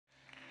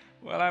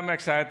Well, I'm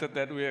excited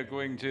that we are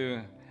going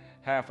to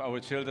have our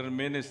children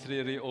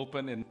ministry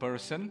reopen in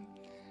person.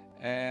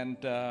 And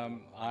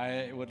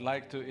I would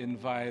like to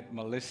invite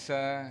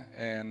Melissa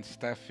and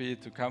Steffi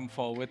to come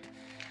forward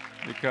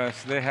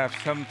because they have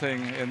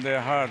something in their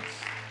hearts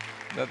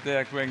that they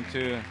are going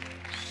to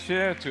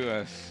share to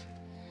us.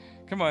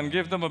 Come on,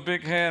 give them a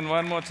big hand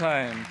one more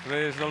time.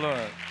 Praise the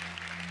Lord.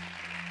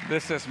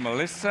 This is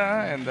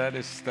Melissa, and that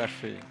is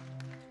Steffi.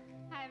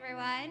 Hi,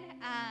 everyone.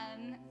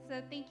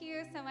 So thank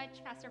you so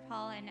much, Pastor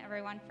Paul, and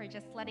everyone for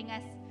just letting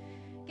us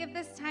give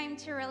this time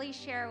to really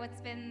share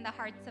what's been the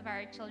hearts of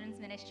our children's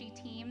ministry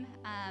team.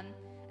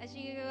 As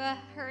you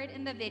heard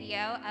in the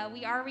video,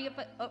 we are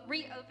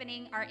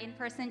reopening our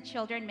in-person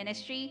children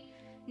ministry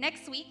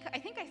next week. I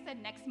think I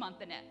said next month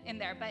in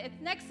there, but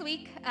it's next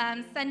week,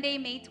 Sunday,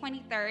 May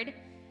 23rd.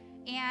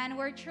 And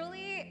we're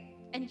truly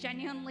and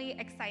genuinely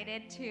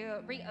excited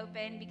to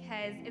reopen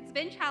because it's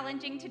been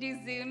challenging to do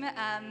Zoom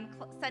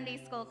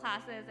Sunday school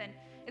classes, and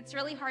it's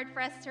really hard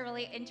for us to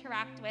really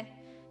interact with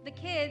the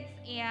kids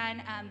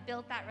and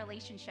build that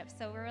relationship.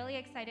 So we're really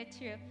excited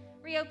to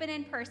reopen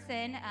in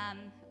person.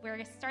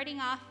 We're starting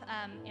off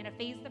in a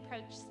phased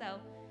approach, so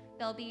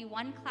there'll be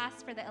one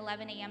class for the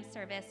 11 a.m.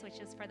 service, which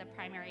is for the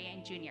primary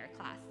and junior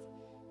class.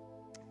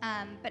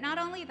 But not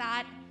only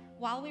that,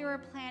 while we were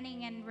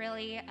planning and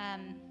really,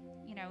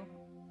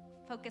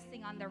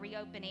 focusing on the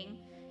reopening,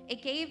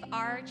 it gave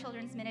our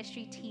children's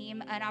ministry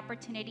team an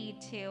opportunity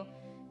to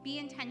be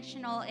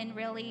intentional in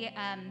really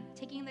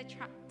taking the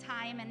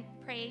time and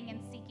praying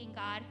and seeking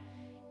God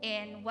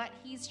in what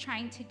He's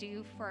trying to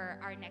do for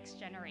our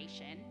next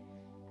generation.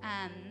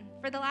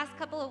 For the last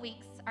couple of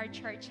weeks, our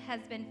church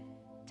has been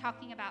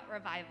talking about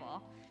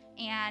revival,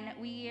 and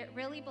we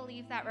really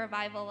believe that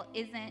revival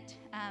isn't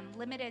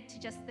limited to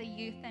just the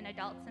youth and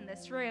adults in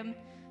this room,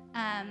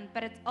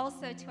 but it's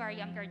also to our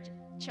younger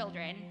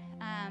children.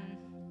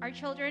 Our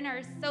children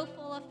are so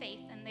full of faith,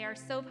 and they are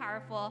so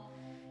powerful.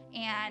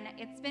 And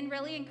it's been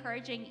really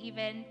encouraging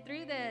even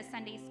through the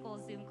Sunday school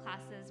Zoom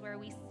classes where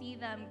we see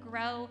them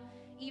grow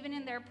even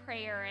in their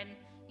prayer. And,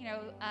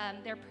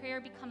 their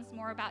prayer becomes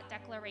more about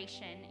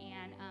declaration.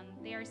 And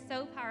they are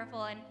so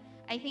powerful. And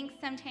I think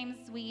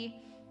sometimes we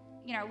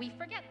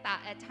forget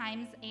that at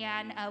times.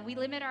 And we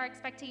limit our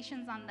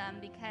expectations on them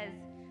because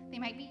they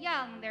might be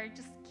young, they're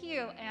just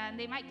cute, and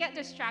they might get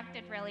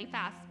distracted really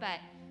fast. But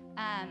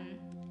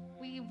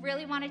we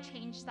really want to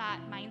change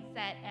that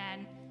mindset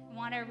and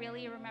want to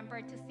really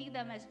remember to see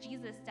them as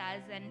Jesus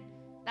does, and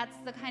that's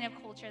the kind of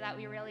culture that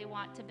we really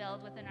want to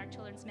build within our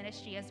children's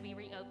ministry as we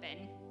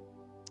reopen.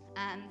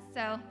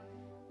 So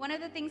one of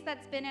the things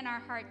that's been in our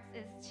hearts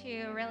is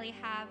to really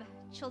have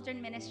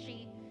children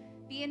ministry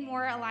be in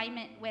more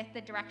alignment with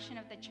the direction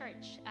of the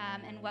church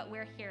and what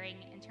we're hearing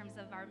in terms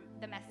of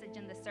the message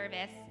in the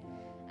service.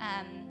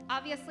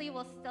 Obviously,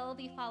 we'll still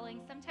be following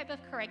some type of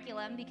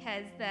curriculum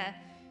because the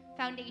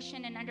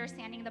foundation and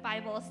understanding the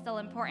Bible is still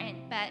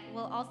important, but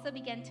we'll also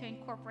begin to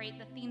incorporate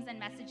the themes and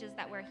messages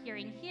that we're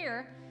hearing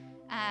here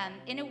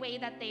in a way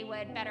that they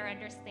would better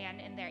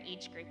understand in their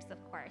age groups, of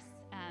course.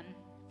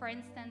 For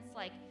instance,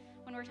 like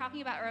when we're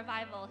talking about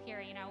revival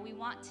here, we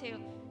want to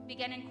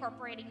begin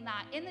incorporating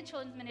that in the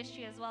children's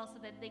ministry as well so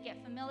that they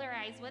get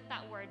familiarized with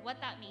that word, what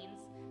that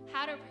means,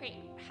 how to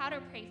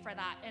pray for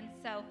that. And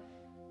so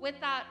with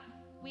that,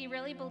 we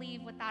really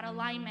believe with that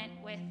alignment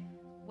with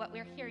what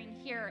we're hearing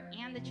here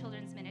and the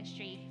children's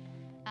ministry,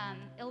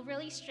 it'll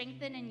really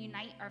strengthen and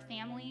unite our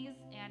families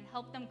and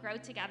help them grow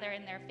together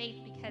in their faith,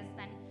 because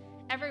then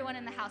everyone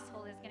in the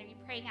household is going to be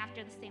praying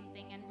after the same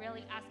thing and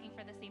really asking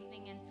for the same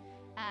thing, and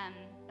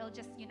it'll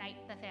just unite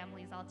the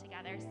families all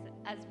together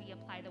as we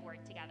apply the word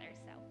together.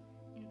 So,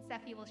 and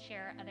Steffi will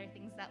share other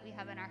things that we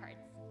have in our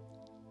hearts.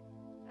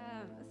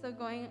 So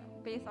going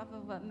based off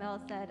of what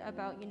Mel said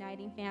about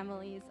uniting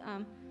families,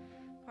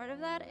 part of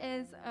that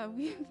is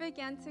we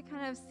began to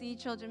kind of see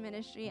children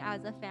ministry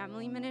as a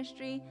family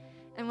ministry.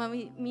 And what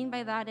we mean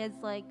by that is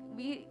like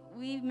we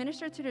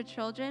minister to the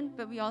children,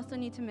 but we also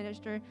need to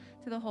minister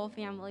to the whole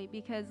family,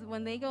 because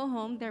when they go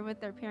home, they're with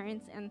their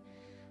parents and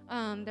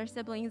their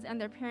siblings, and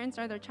their parents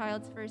are their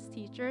child's first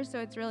teacher. So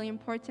it's really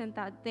important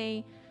that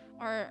they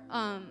are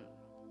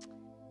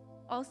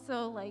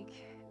also like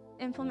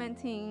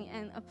implementing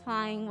and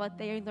applying what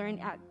they learned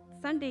at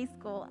Sunday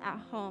school at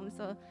home,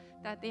 so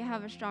that they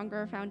have a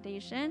stronger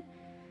foundation.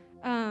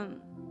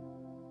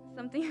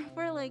 Something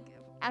for like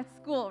at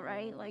school,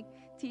 right? Like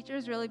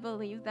teachers really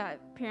believe that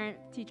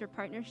parent-teacher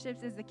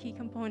partnerships is a key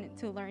component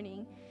to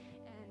learning.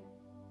 And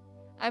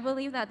I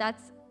believe that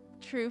that's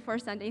true for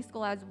Sunday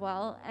school as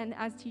well. And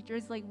as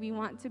teachers, like we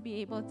want to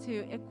be able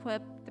to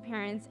equip the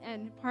parents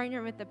and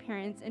partner with the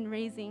parents in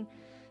raising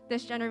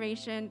this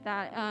generation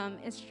that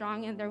is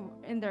strong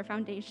in their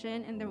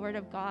foundation, in the Word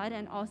of God,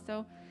 and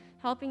also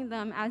helping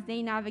them as they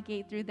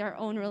navigate through their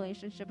own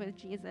relationship with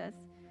Jesus.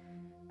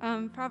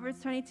 Proverbs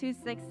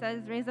 22:6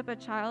 says, "Raise up a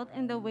child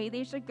in the way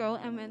they should go,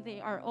 and when they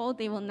are old,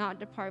 they will not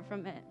depart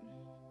from it."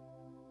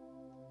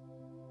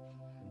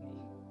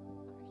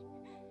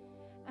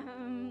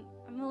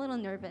 I'm a little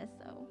nervous,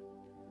 so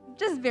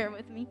just bear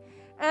with me.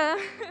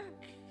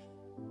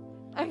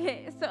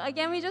 Okay, so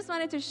again, we just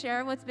wanted to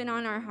share what's been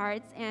on our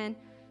hearts, and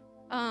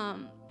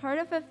part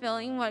of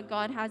fulfilling what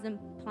God has in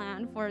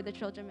plan for the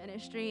children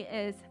ministry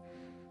is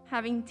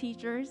having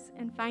teachers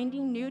and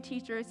finding new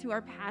teachers who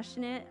are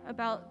passionate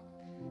about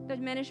the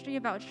ministry,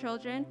 about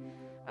children,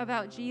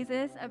 about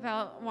Jesus,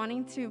 about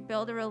wanting to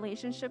build a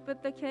relationship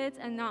with the kids,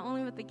 and not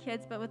only with the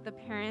kids, but with the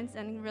parents,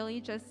 and really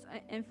just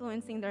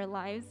influencing their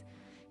lives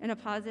in a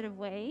positive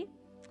way.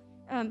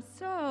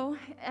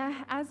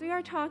 As we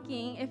are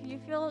talking, if you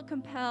feel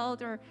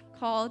compelled or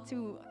called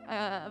to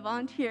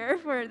volunteer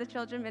for the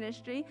children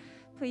ministry,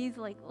 please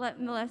let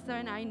Melissa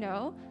and I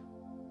know.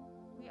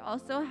 We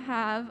also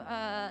have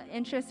an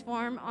interest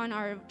form on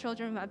our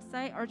children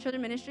website, our children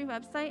ministry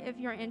website, if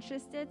you're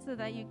interested, so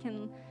that you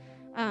can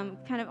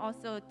kind of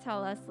also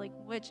tell us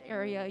which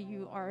area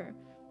you are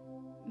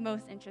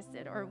most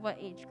interested or what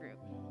age group.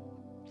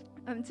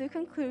 To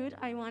conclude,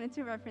 I wanted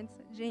to reference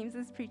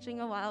James's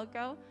preaching a while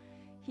ago.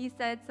 He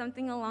said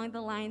something along the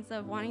lines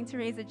of wanting to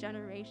raise a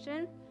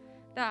generation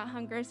that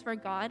hungers for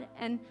God.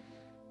 And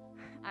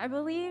I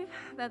believe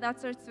that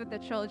starts with the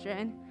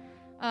children.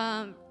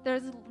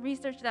 There's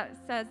research that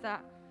says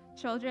that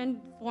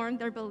children form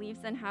their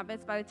beliefs and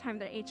habits by the time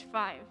they're age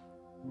 5.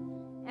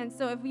 And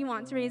so if we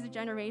want to raise a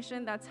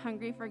generation that's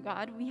hungry for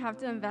God, we have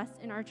to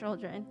invest in our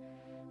children.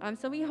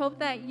 So we hope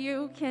that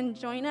you can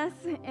join us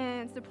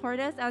and support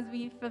us as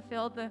we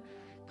fulfill the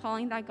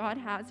calling that God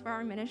has for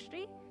our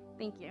ministry.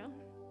 Thank you.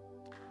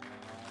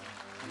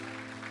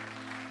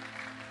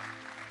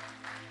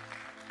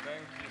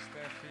 Thank you,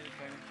 Steffi.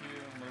 Thank you,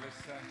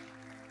 Melissa.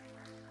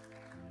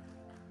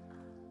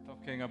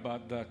 Talking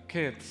about the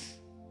kids,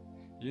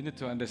 you need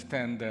to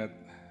understand that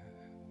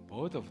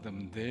both of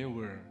them, they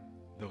were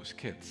those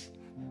kids.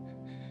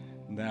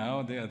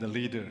 Now they are the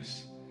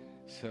leaders.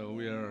 So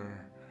we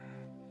are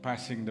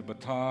passing the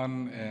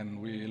baton, and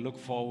we look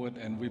forward,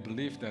 and we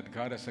believe that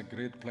God has a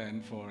great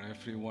plan for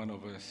every one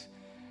of us,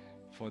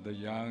 for the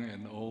young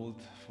and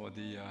old, for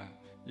the,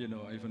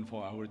 even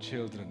for our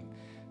children.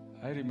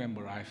 I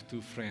remember I have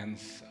two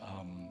friends.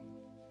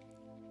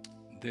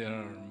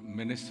 They're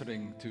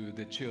ministering to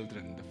the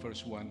children. The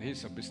first one,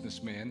 he's a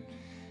businessman.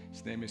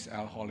 His name is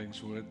Al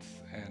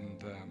Hollingsworth,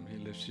 and he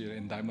lives here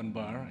in Diamond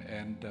Bar.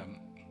 And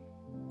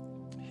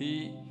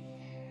he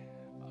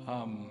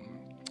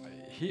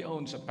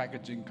owns a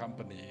packaging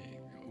company,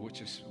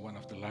 which is one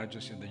of the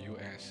largest in the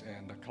U.S.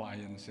 And the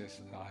clients is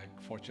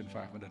like Fortune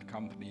 500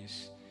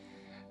 companies,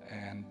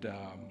 and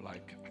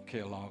like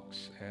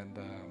Kellogg's and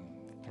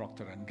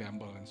Procter and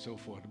Gamble and so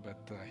forth. But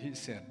he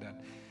said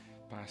that,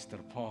 Pastor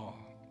Paul,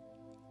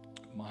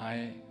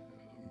 my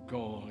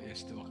goal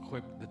is to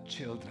equip the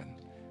children,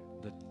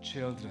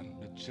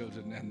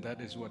 and that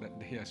is what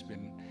he has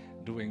been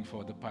doing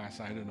for the past,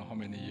 I don't know how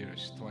many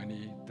years,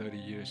 20, 30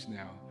 years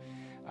now.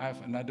 I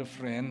have another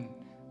friend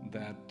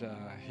that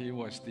he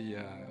was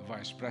the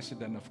vice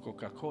president of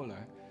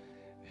Coca-Cola.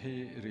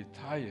 He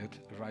retired.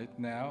 Right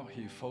now,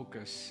 he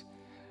focuses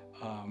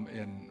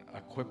in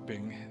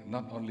equipping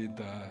not only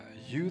the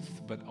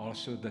youth, but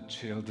also the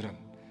children.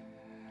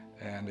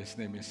 And his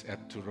name is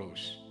Ed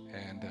Touros.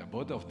 And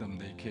both of them,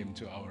 they came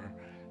to our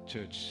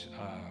church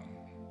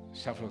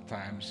several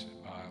times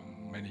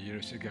many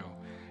years ago.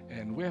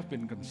 And we have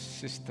been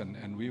consistent,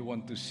 and we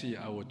want to see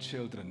our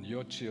children,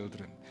 your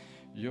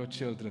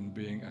children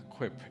being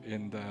equipped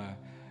in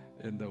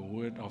the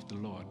word of the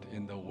Lord,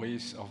 in the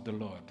ways of the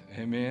Lord.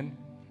 Amen.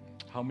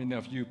 How many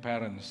of you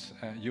parents,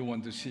 you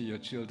want to see your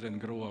children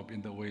grow up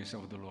in the ways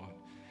of the Lord?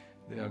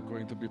 They are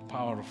going to be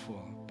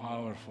powerful.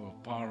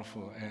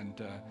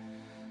 And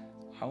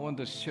I want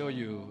to show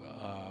you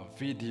a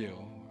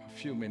video, a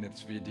few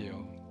minutes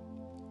video.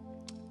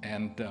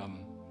 And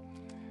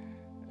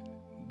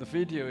the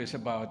video is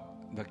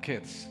about the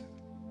kids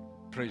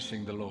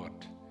praising the Lord.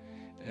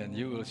 And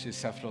you will see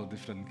several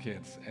different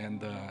kids.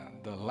 And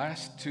the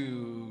last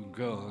two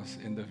girls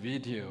in the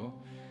video,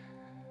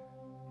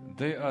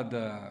 they are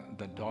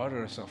the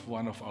daughters of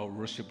one of our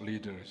worship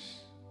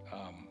leaders,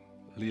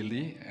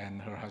 Lily,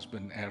 and her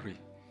husband, Ari.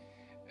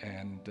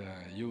 And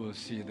you will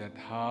see that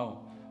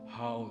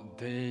how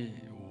they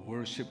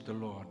worship the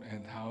Lord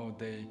and how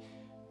they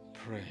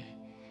pray.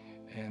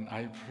 And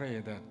I pray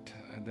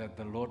that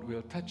the Lord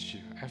will touch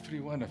you, every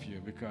one of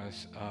you,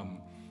 because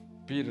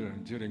Peter,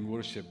 during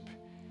worship,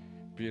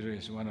 Peter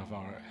is one of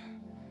our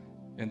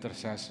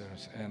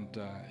intercessors, and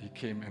he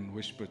came and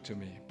whispered to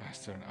me,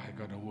 Pastor, I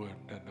got a word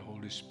that the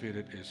Holy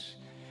Spirit is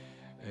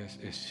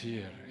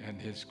here, and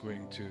He is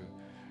going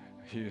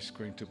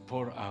to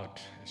pour out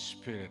His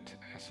Spirit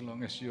as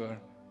long as you are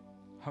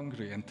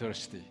hungry and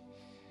thirsty.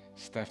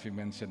 Steffi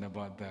mentioned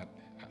about that.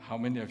 How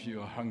many of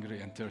you are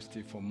hungry and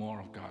thirsty for more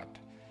of God?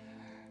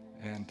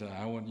 And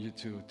I want you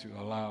to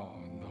allow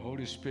the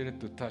Holy Spirit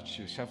to touch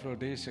you. Several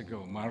days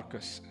ago,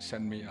 Marcus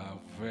sent me a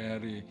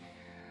very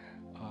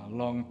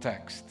long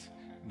text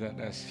that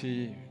as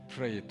he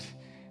prayed,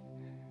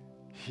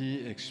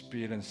 he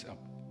experienced a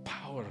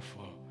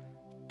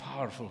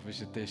powerful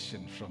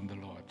visitation from the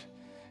Lord.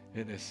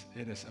 It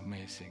is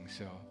amazing.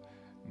 So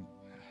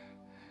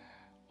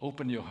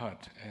open your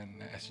heart,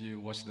 and as you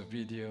watch the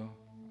video,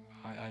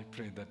 I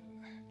pray that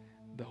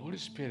the Holy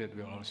Spirit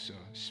will also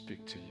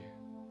speak to you.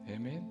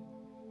 Amen.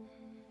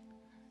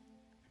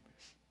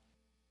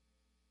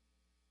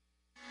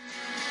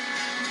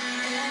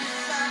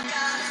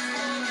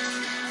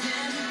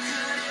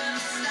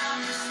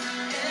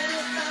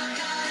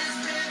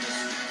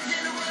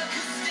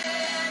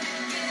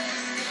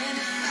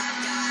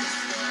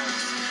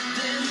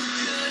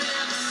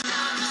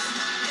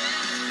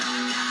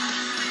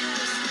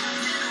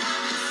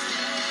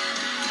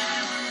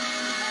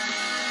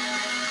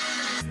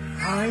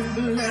 I'm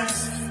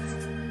blessed,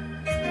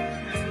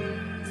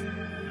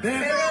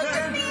 better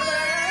than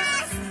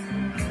blessed.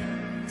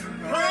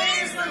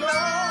 Praise the Lord.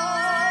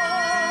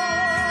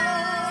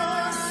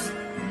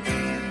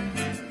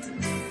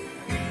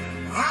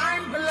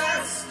 I'm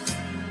blessed,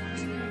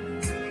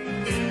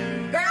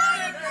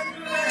 better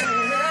than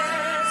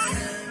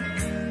blessed.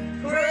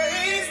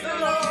 Praise the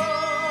Lord.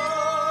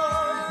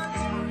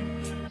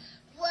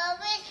 What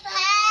was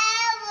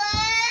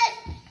power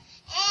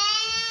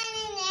in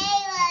the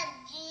name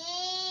of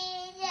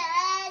Jesus?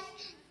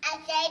 I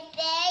say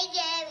big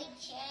every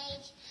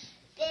change,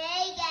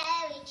 big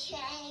every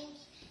change,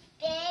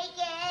 big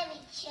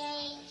every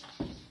change,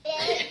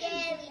 big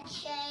every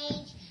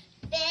change,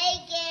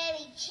 big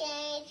every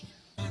change.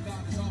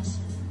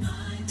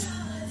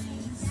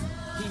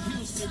 He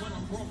heals me when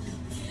I'm broken.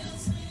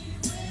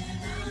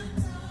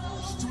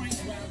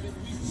 Strength where I've been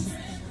weak.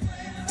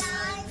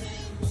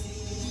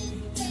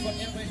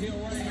 Forever he'll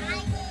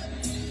reign.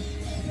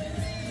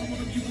 Come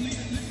on, if you believe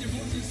it, lift your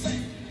voice and say,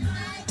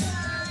 My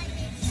God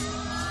is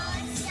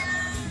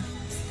awesome.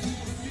 come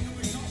on, if you know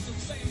he's awesome,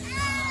 say it.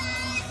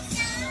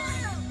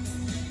 Awesome.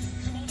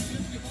 Come on,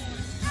 lift your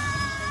voice.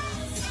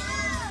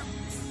 Awesome.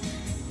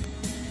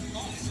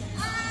 Awesome.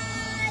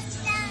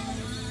 Awesome.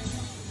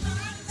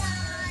 My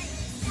God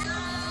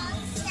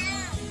is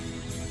awesome.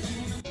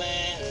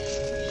 Man,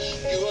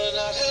 you are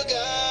not a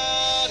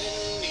God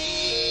in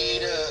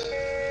need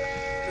of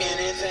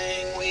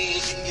anything we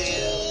can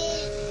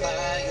give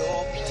by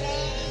your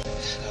plan.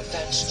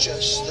 That's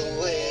just the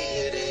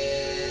way it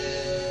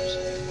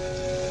is.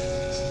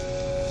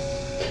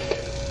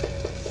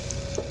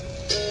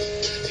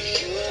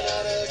 You are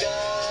not a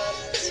God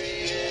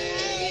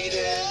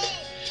created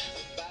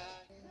by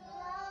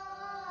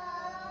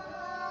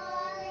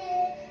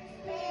Holy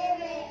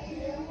Spirit,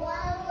 you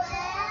are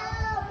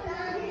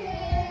welcome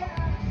here.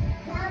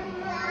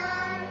 Come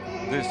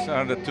on. These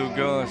are the two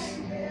girls,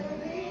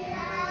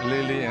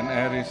 Lily and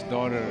Aries'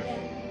 daughters.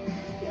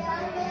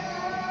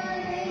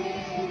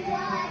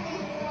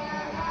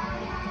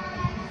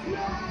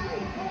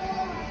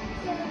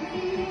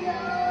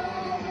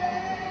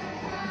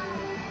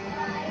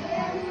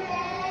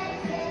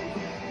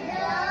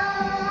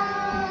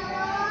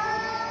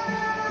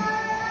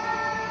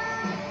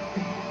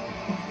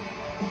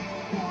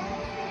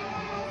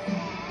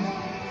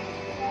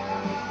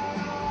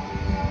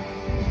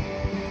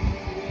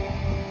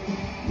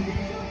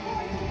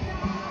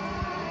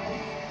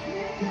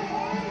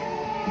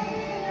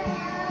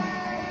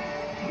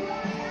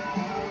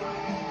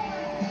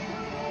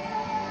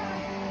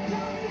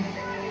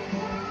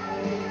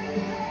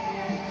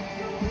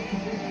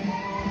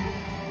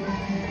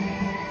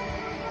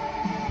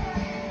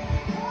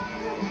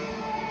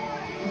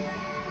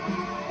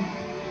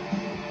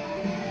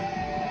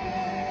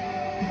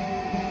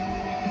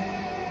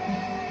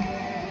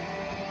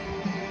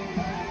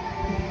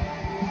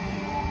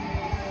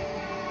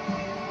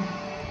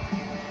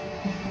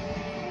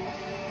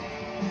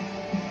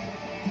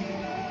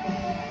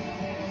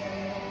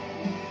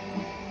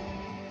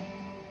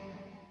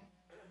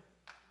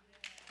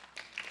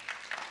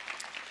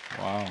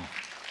 Wow. I'd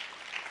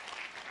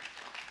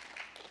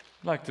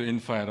like to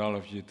invite all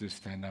of you to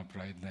stand up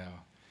right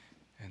now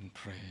and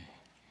pray.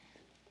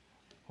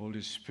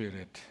 Holy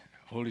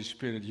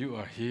Spirit, you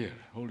are here.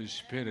 Holy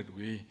Spirit,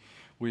 we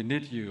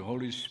need you.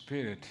 Holy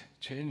Spirit,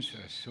 change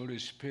us. Holy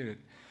Spirit,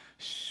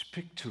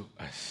 speak to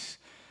us.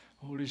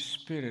 Holy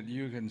Spirit,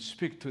 you can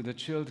speak to the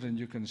children.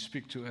 You can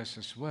speak to us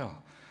as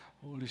well.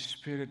 Holy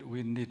Spirit,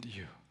 we need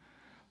you.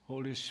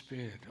 Holy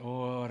Spirit,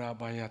 oh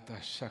Rabayata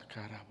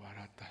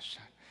Sakarabarata.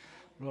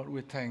 Lord,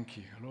 we thank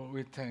you. Lord,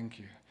 we thank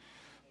you.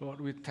 Lord,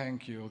 we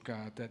thank you, oh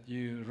God, that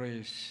you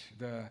raise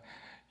the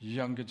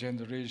younger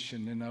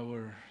generation in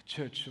our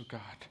church, oh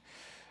God.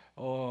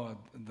 Oh,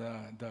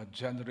 the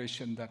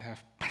generation that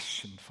have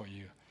passion for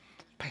you.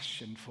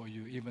 Passion for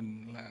you.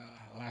 Even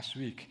last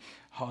week,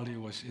 Holly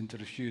was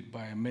interviewed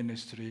by a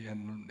ministry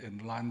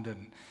in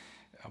London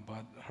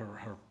about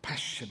her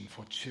passion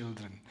for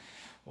children.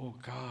 Oh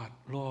God,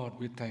 Lord,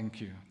 we thank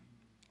you.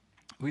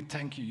 We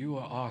thank you. You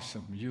are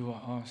awesome. You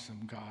are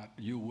awesome, God.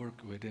 You work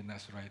within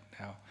us right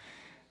now.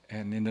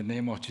 And in the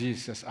name of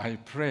Jesus, I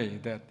pray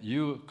that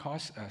you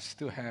cause us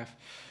to have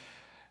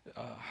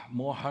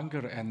more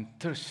hunger and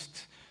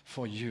thirst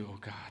for you, oh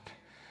God.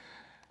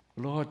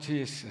 Lord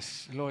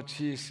Jesus,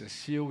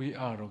 here we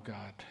are, oh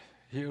God.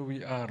 Here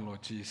we are,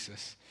 Lord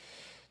Jesus.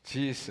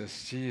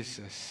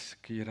 Jesus.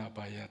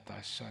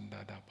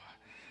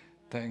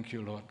 Thank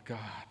you, Lord God.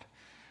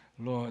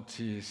 Lord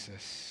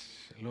Jesus,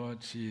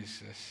 Lord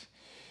Jesus.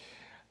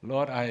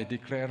 Lord, I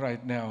declare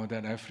right now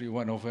that every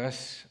one of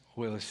us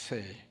will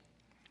say,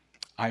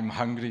 I'm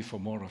hungry for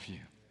more of you.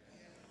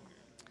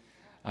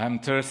 I'm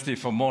thirsty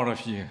for more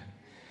of you.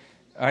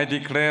 I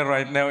declare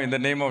right now in the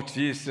name of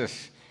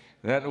Jesus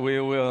that we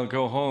will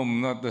go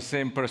home not the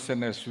same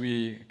person as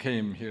we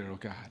came here, oh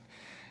God,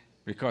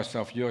 because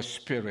of your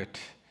Spirit,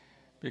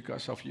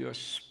 because of your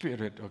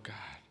Spirit, oh God.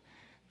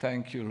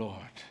 Thank you,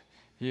 Lord.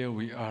 Here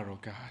we are, oh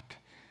God.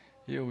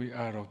 Here we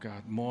are, oh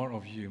God. More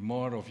of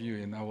you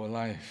in our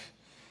life.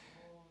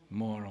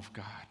 More of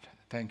God.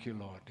 Thank you,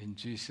 Lord. In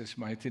Jesus'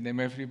 mighty name,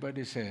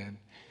 everybody said.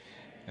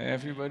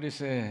 Everybody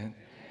said.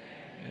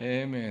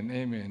 Amen,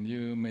 amen.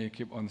 You may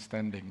keep on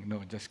standing.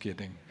 No, just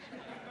kidding.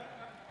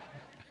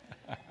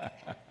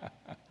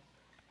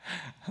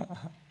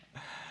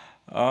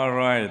 All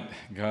right.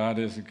 God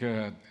is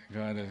good.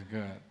 God is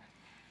good.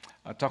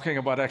 Talking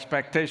about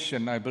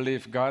expectation, I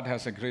believe God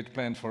has a great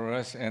plan for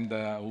us. And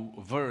the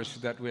verse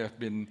that we have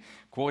been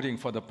quoting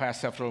for the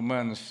past several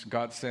months,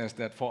 God says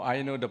that, for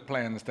I know the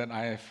plans that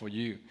I have for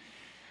you.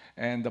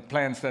 And the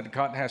plans that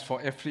God has for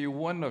every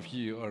one of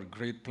you are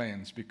great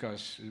plans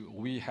because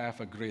we have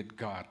a great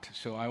God.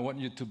 So I want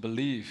you to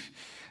believe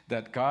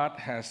that God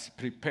has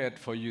prepared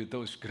for you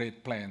those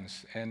great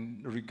plans.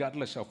 And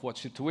regardless of what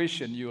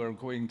situation you are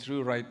going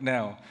through right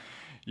now,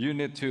 you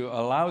need to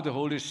allow the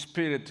Holy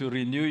Spirit to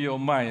renew your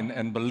mind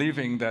and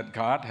believing that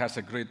God has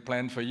a great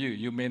plan for you.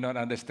 You may not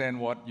understand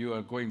what you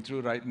are going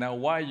through right now,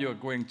 why you are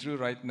going through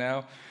right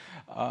now,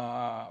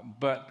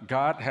 but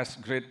God has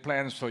great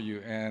plans for you,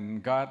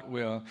 and God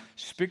will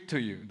speak to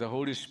you. The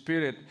Holy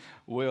Spirit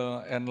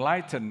will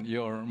enlighten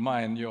your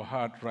mind, your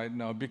heart right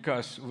now,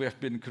 because we have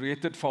been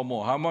created for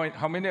more.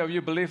 How many of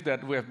you believe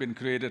that we have been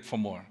created for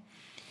more?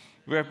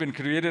 We have been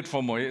created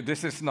for more.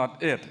 This is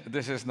not it.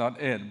 This is not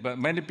it. But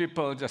many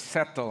people just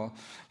settle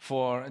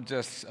for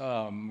just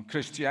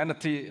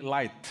Christianity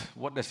light.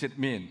 What does it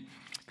mean?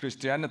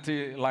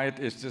 Christianity light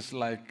is just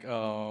like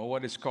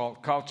what is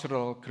called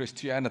cultural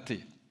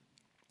Christianity.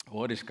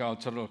 What is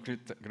cultural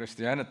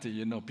Christianity?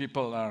 You know,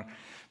 people are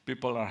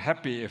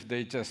happy if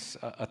they just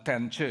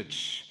attend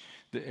church.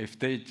 If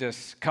they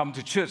just come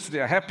to church, they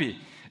are happy.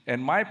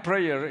 And my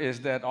prayer is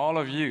that all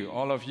of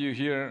you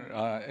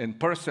here in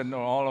person,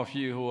 or all of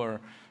you who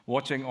are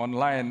watching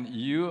online,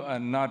 you are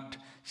not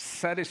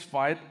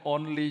satisfied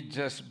only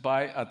just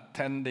by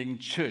attending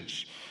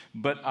church.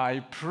 But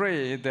I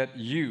pray that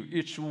you,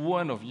 each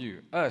one of you,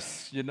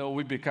 us,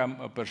 we become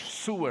a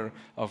pursuer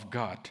of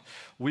God.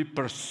 We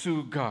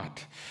pursue God.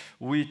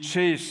 We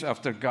chase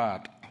after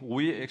God.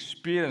 We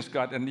experience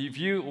God. And if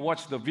you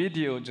watch the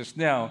video just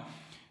now,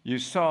 you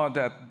saw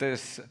that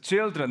these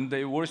children,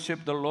 they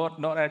worship the Lord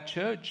not at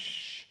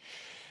church.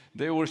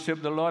 They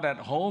worship the Lord at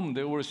home.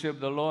 They worship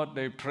the Lord.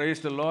 They praise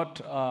the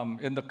Lord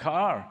in the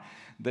car.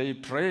 They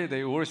pray.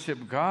 They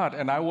worship God.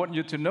 And I want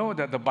you to know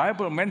that the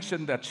Bible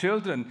mentioned that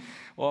children,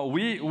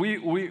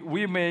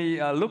 we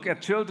may look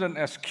at children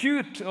as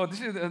cute.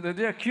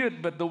 They're cute,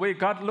 but the way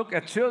God look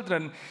at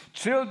children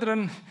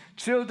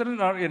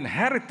are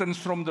inheritance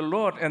from the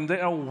Lord, and they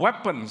are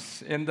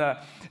weapons in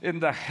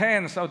the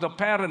hands of the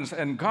parents.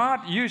 And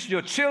God used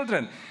your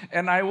children.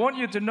 And I want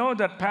you to know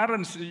that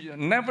parents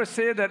never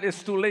say that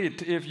it's too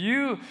late. If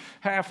you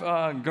have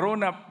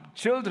grown-up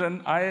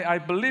children, I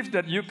believe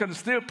that you can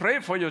still pray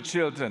for your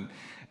children.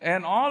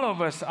 And all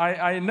of us,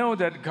 I know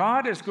that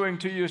God is going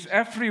to use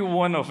every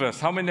one of us.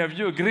 How many of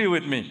you agree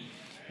with me?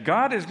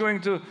 God is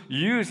going to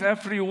use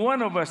every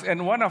one of us.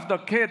 And one of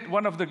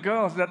the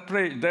girls that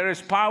prayed, there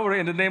is power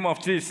in the name of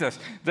Jesus.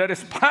 There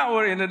is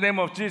power in the name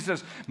of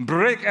Jesus.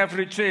 Break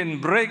every chain,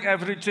 break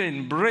every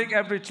chain, break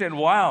every chain.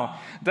 Wow,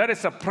 that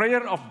is a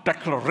prayer of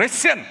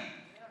declaration.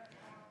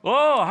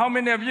 Oh, how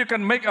many of you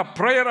can make a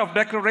prayer of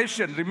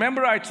declaration?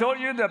 Remember, I told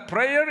you that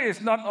prayer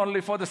is not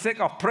only for the sake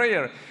of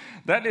prayer.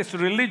 That is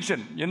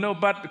religion,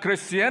 but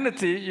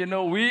Christianity,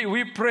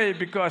 we pray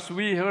because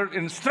we heard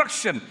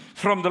instruction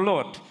from the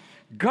Lord.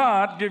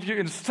 God gives you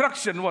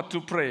instruction what to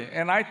pray.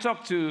 And I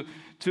talked to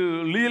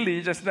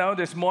Lily just now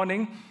this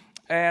morning,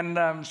 and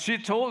she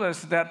told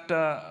us that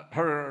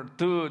her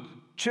two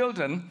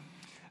children,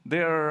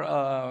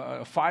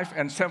 they're 5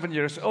 and 7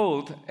 years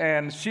old,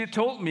 and she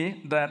told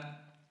me that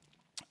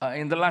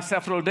in the last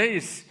several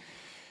days,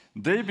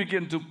 they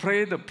begin to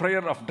pray the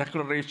prayer of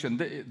declaration.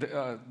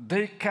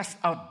 They cast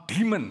out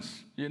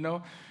demons,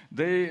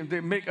 They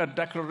make a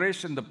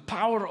declaration, the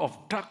power of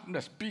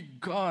darkness be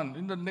gone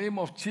in the name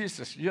of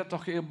Jesus. You're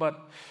talking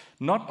about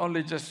not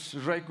only just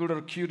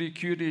regular cutie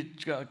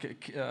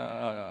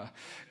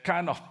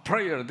kind of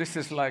prayer. This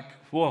is like,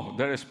 whoa,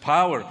 there is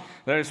power.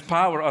 There is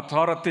power,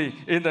 authority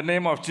in the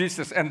name of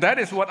Jesus. And that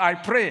is what I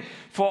pray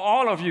for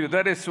all of you.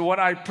 That is what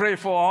I pray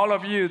for all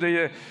of you,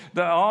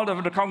 all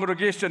of the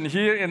congregation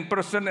here in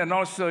person and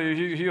also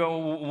you are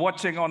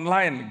watching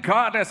online.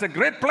 God has a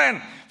great plan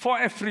for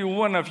every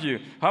one of you.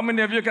 How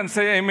many of you can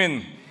say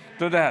amen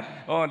to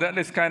that? Oh, that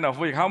is kind of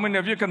weak. How many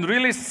of you can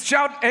really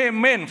shout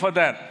amen for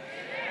that?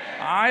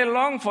 I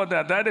long for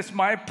that. That is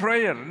my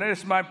prayer. That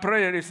is my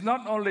prayer. It's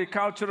not only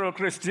cultural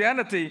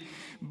Christianity,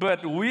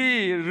 but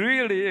we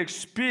really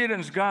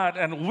experience God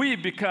and we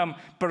become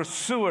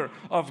pursuer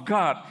of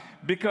God.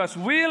 Because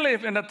we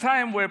live in a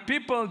time where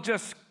people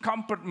just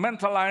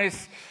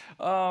compartmentalize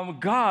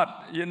God.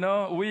 You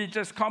know, we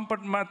just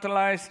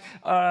compartmentalize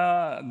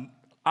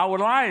our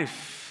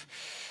life.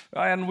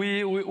 And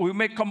we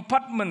make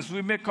compartments.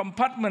 We make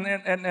compartment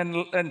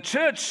and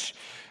church.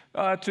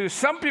 To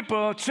some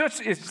people,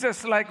 church is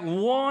just like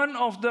one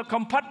of the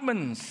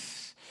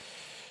compartments.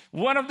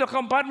 One of the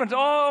compartments.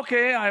 Oh,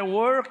 okay, I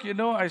work, you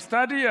know, I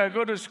study, I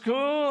go to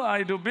school,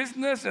 I do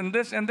business and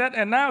this and that.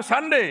 And now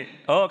Sunday.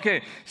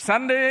 Okay,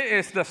 Sunday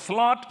is the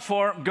slot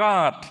for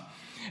God.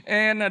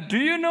 And do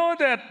you know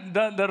that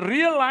the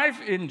real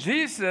life in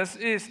Jesus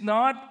is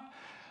not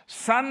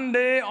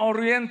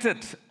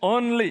Sunday-oriented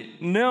only?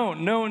 No.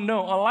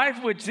 A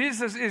life with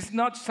Jesus is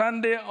not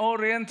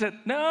Sunday-oriented.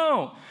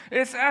 No,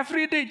 it's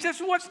every day.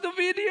 Just watch the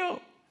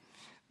video.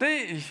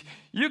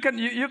 You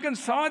can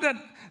saw that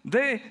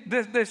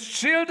the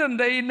children,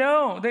 they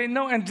know.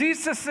 And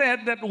Jesus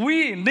said that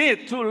we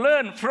need to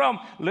learn from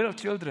little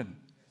children.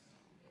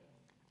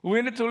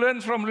 We need to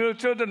learn from little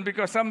children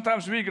because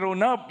sometimes we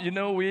grown up, you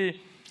know, we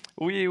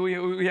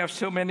have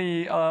so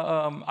many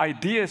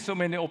ideas, so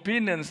many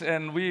opinions,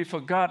 and we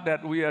forgot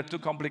that we are too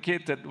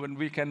complicated when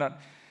we cannot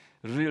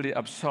really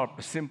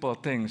absorb simple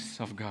things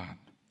of God.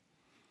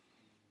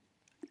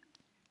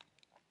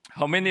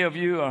 How many of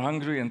you are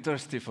hungry and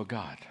thirsty for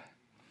God?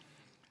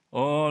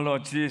 Oh,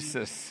 Lord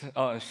Jesus.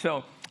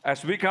 So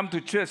as we come to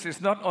church,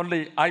 it's not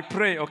only, I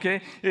pray,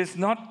 okay? It's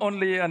not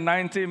only a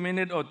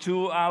 90-minute or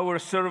 2-hour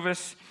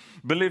service,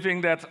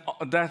 believing that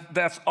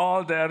that's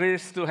all there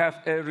is to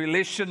have a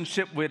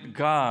relationship with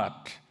God.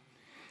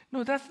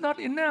 No, that's not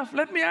enough.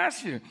 Let me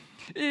ask you,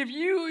 if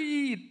you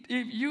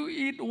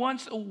eat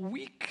once a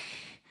week,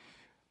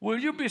 will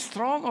you be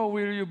strong or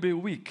will you be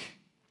weak?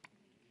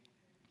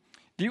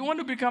 Do you want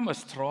to become a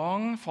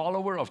strong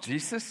follower of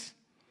Jesus?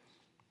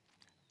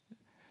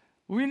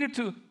 We need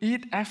to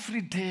eat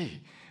every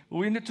day.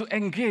 We need to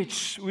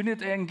engage. We need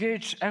to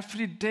engage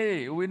every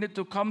day. We need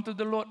to come to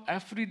the Lord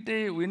every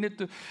day. We need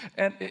to,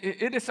 and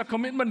it is a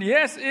commitment.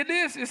 Yes, it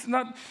is. It's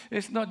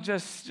not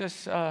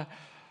just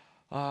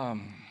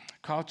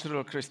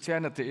cultural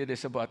Christianity. It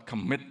is about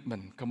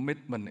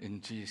commitment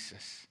in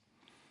Jesus.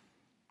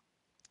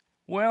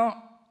 Well,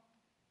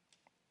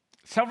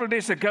 several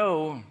days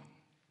ago,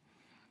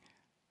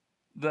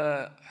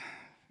 the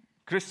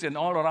Christians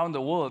all around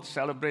the world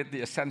celebrate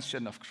the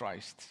ascension of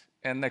Christ.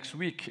 And next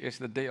week is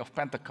the day of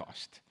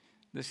Pentecost.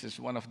 This is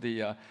one of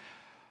the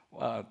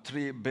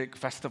 3 big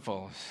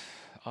festivals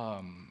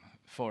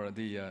for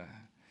the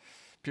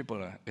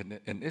people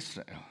in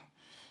Israel.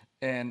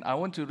 And I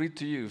want to read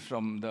to you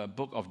from the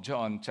book of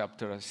John,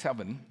 chapter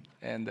 7.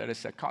 And there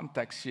is a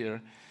context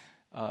here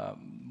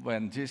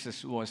when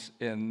Jesus was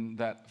in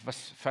that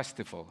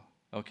festival.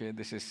 Okay,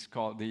 this is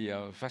called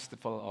the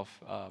Festival of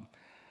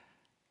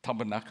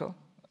Tabernacle.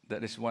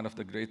 That is one of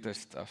the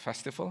greatest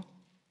festival.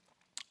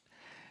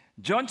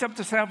 John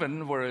chapter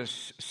 7,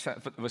 verse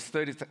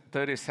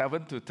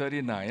 37 to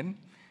 39,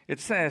 it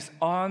says,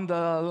 on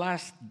the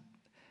last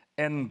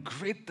and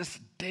greatest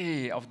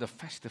day of the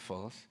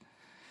festivals,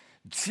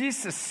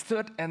 Jesus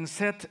stood and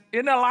said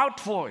in a loud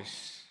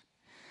voice,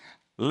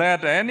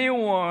 let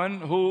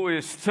anyone who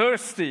is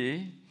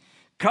thirsty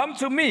come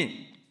to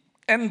me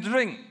and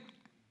drink.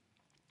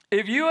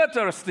 If you are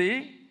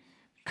thirsty,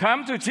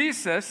 come to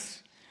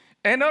Jesus.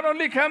 And not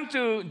only come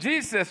to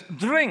Jesus,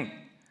 drink.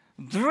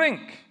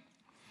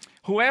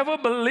 Whoever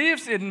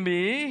believes in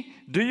me,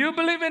 do you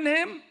believe in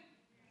him?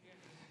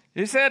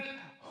 He said,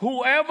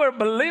 whoever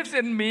believes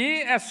in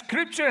me, as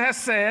scripture has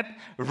said,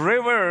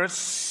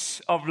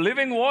 rivers of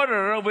living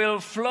water will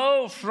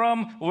flow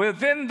from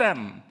within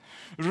them.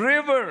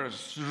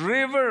 Rivers,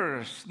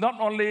 not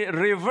only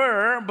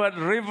river, but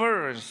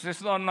rivers.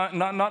 It's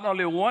not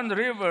only one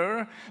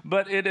river,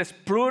 but it is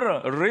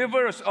plural,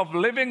 rivers of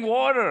living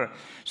water.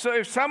 So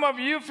if some of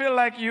you feel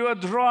like you are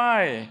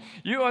dry,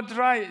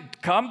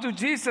 come to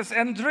Jesus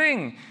and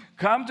drink.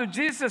 Come to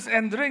Jesus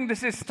and drink.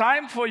 This is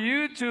time for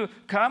you to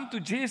come to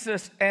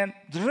Jesus and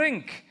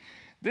drink.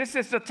 This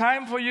is the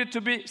time for you to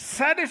be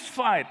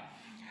satisfied.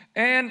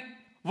 And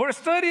verse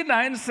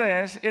 39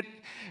 says,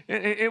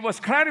 it was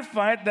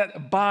clarified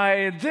that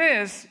by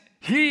this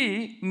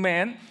Jesus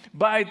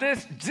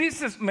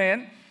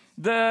meant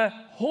the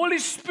Holy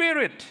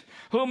Spirit,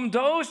 whom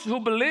those who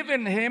believe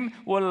in him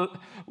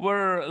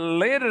were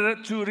later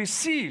to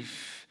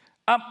receive.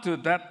 Up to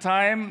that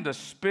time, the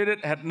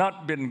Spirit had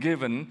not been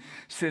given,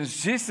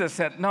 since Jesus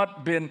had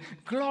not been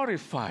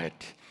glorified.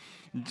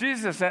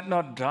 Jesus had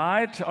not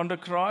died on the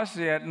cross.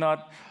 He had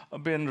not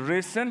been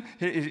risen.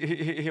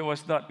 He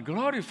was not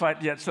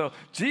glorified yet. So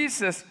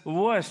Jesus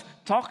was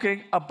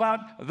talking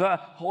about the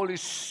Holy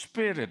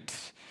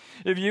Spirit.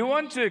 If you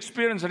want to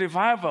experience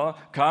revival,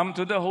 come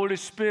to the Holy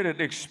Spirit.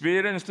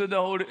 Experience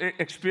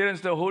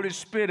the Holy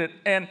Spirit.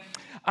 And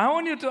I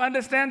want you to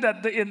understand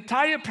that the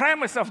entire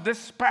premise of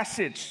this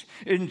passage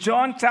in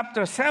John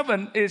chapter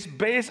 7 is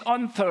based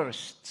on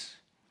thirst.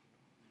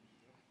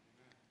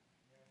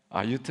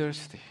 Are you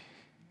thirsty?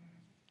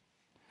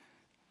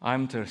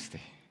 I'm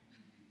thirsty.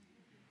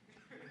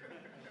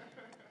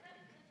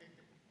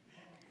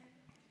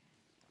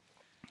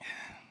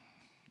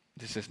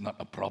 This is not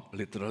a prop.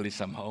 Literally,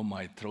 somehow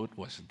my throat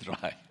was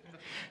dry.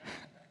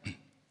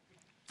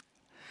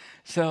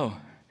 So,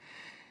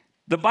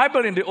 the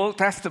Bible in the Old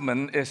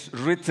Testament is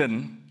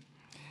written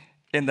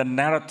in the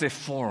narrative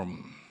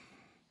form,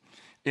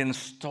 in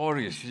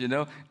stories.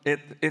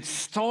 Its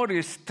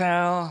stories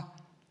tell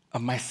a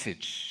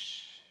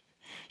message.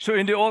 So,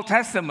 in the Old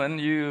Testament,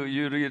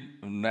 you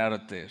read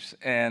narratives,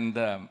 and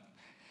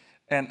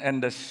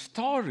the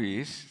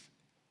stories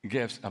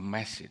gives a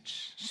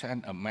message,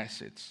 send a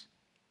message,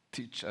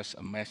 teach us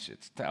a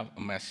message, tell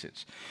a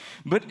message.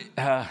 But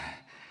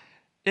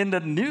in the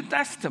New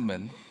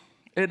Testament,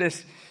 it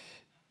is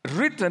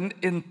written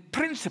in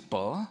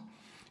principle,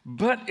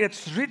 but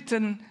it's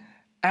written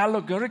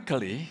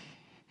allegorically.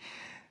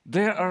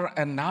 There are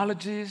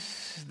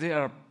analogies,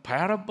 there are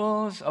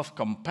parables of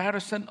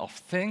comparison of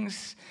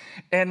things.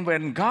 And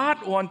when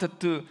God wanted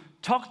to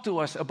talk to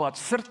us about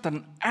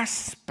certain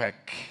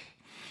aspect,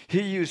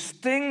 He used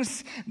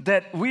things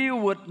that we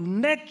would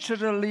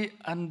naturally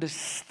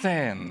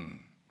understand.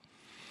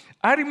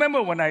 I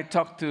remember when I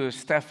talked to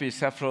Steffi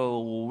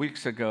several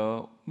weeks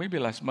ago, maybe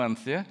last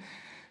month, yeah?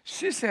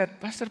 She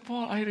said, Pastor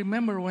Paul, I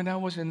remember when I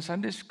was in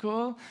Sunday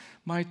school,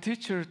 my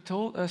teacher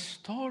told us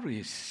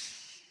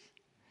stories.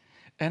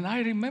 And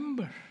I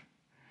remember.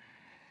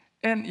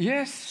 And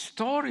yes,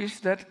 stories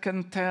that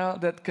can tell,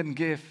 that can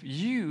give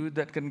you,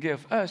 that can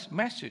give us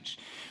message.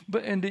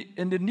 But in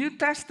the New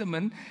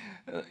Testament,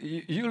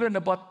 you learn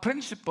about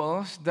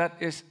principles that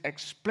is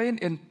explained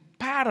in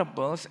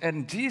parables,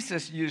 and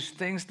Jesus used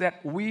things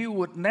that we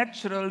would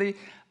naturally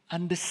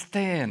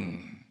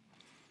understand.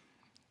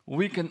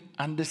 We can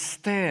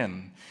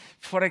understand.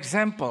 For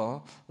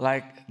example,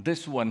 like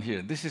this one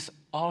here. This is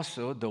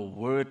also the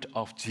word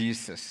of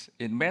Jesus.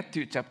 In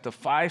Matthew chapter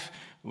 5,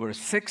 verse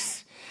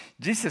 6,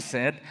 Jesus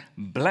said,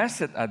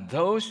 "Blessed are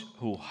those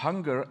who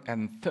hunger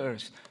and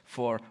thirst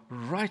for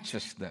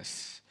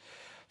righteousness,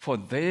 for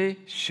they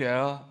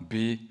shall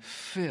be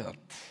filled."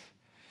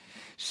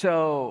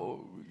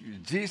 So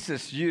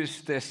Jesus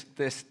used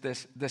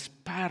this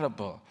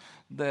parable,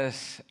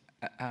 this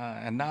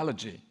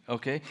analogy,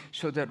 okay,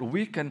 so that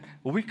we can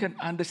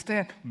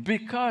understand,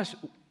 because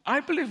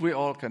I believe we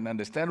all can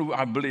understand.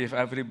 I believe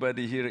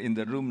everybody here in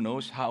the room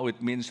knows how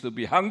it means to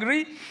be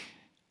hungry.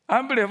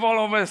 I believe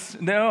all of us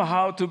know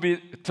how to be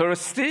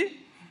thirsty.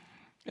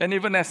 And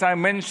even as I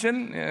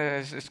mentioned,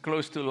 it's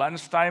close to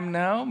lunchtime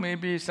now,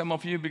 maybe some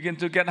of you begin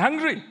to get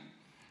hungry.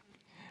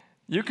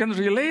 You can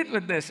relate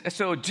with this.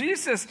 So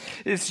Jesus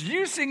is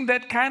using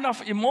that kind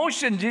of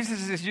emotion.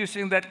 Jesus is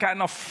using that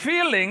kind of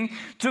feeling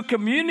to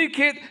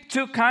communicate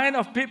to kind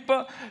of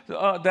people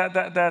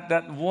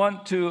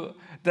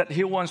that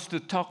He wants to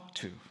talk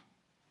to.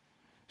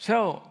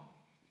 So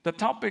the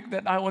topic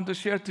that I want to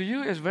share to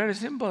you is very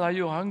simple. Are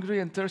you hungry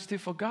and thirsty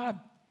for God?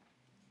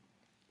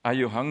 Are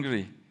you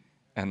hungry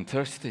and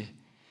thirsty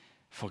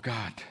for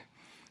God?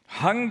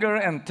 Hunger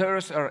and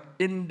thirst are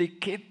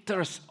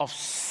indicators of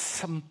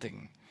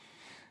something.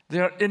 They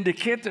are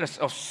indicators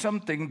of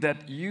something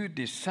that you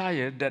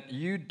desire that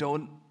you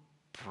don't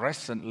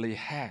presently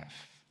have.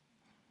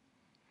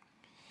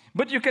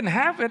 But you can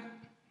have it,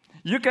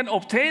 you can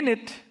obtain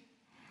it,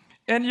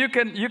 and you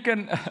can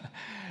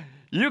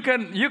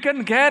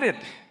get it.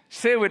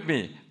 Say with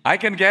me, I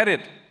can get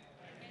it.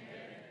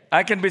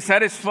 I can be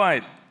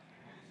satisfied.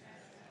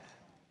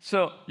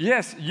 So,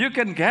 yes, you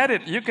can get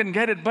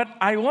it, but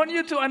I want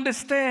you to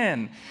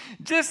understand,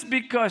 just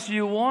because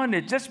you want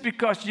it, just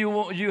because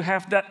you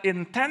have that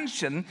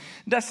intention,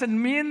 doesn't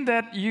mean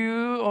that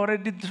you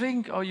already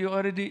drink or you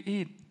already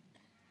eat.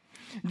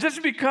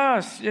 Just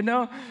because,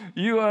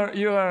 you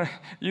are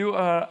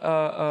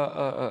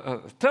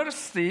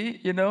thirsty,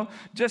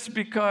 just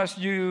because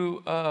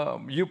you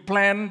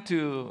plan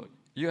to,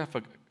 you have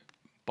a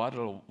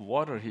bottle of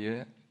water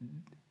here,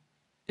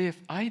 if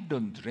I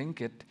don't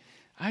drink it,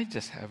 I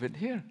just have it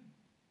here.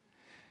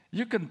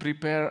 You can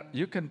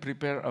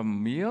prepare a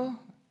meal,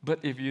 but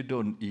if you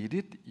don't eat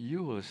it,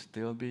 you will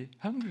still be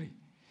hungry.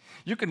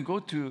 You can go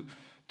to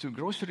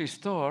grocery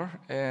store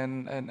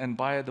and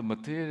buy the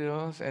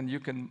materials, and you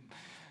can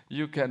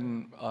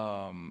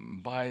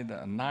buy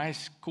the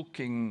nice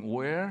cooking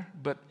ware,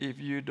 but if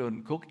you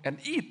don't cook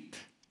and eat,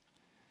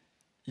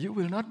 you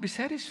will not be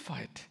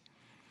satisfied.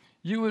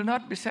 You will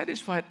not be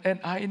satisfied. And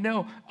I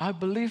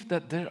believe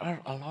that there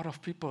are a lot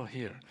of people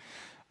here.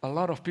 A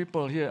lot of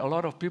people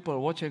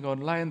watching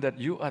online, that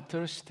you are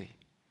thirsty.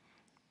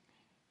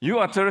 You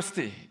are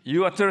thirsty.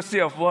 You are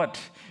thirsty of what?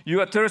 You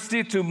are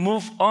thirsty to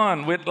move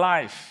on with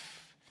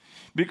life.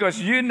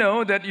 Because you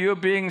know that you're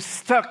being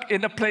stuck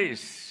in a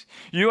place.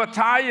 You are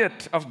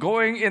tired of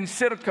going in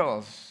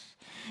circles.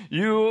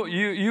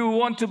 You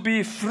want to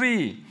be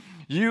free.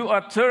 You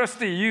are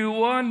thirsty. You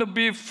want to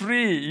be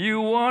free. You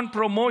want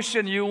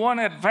promotion. You want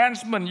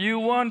advancement. You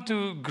want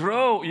to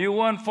grow. You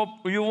want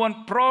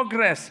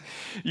progress.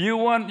 You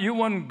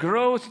want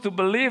growth, to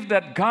believe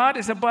that God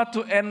is about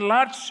to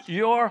enlarge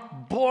your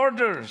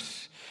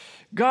borders.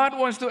 God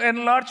wants to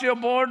enlarge your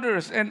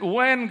borders, and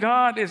when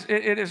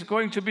it is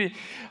going to be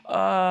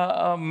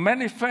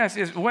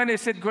manifest, when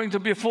is it going to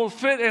be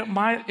fulfilled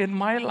in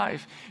my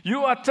life?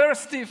 You are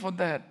thirsty for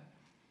that.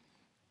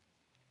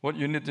 What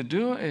you need to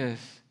do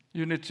is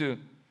you need to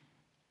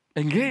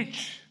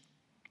engage,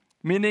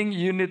 meaning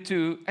you need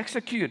to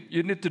execute.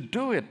 You need to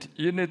do it.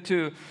 You need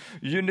to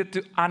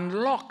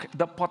unlock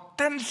the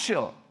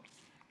potential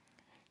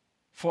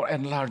for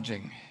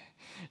enlarging.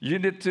 You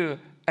need to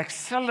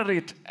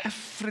accelerate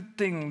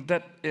everything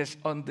that is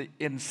on the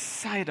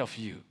inside of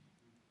you.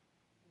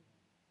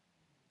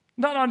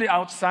 Not on the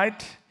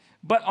outside,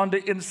 but on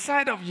the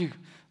inside of you.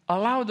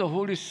 Allow the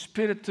Holy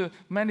Spirit to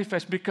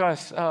manifest,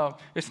 because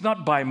it's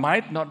not by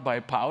might, not by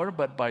power,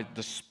 but by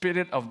the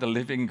Spirit of the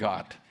living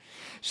God.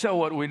 So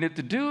what we need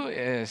to do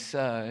is,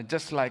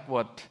 just like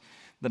what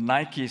the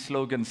Nike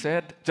slogan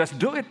said, just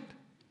do it.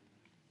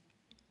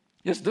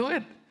 Just do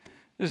it.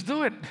 Just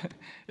do it.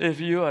 If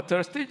you are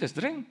thirsty, just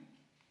drink.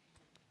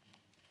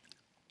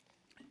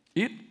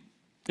 Eat.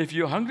 If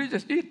you're hungry,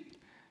 just eat.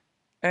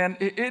 And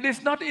it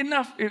is not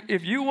enough.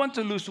 If you want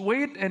to lose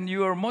weight and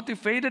you are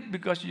motivated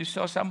because you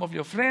saw some of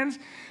your friends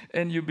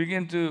and you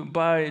begin to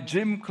buy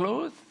gym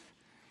clothes,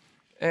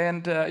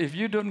 and if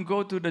you don't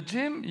go to the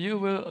gym, you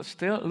will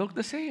still look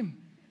the same.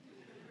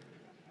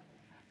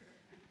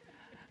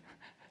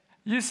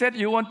 You said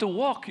you want to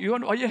walk.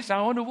 Oh yes,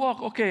 I want to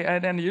walk. Okay,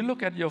 and then you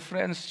look at your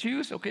friend's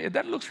shoes. Okay,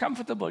 that looks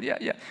comfortable.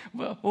 Yeah.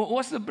 Well,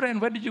 what's the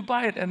brand? Where did you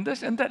buy it? And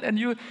this and that. And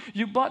you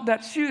bought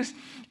that shoes.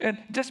 And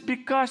just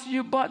because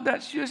you bought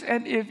that shoes,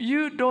 and if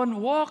you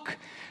don't walk,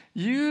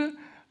 you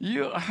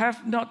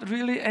have not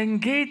really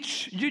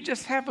engaged. You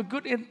just have a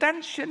good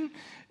intention,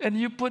 and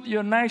you put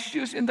your nice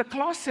shoes in the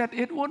closet.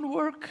 It won't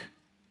work.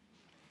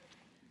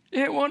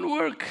 It won't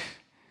work.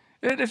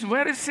 It is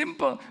very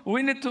simple.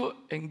 We need to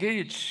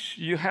engage.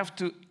 You have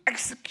to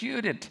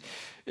execute it.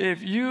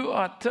 If you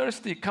are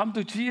thirsty, come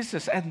to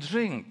Jesus and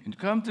drink.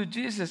 Come to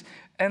Jesus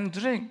and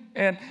drink.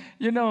 And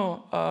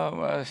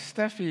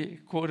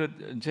Steffi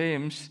quoted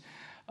James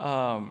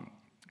a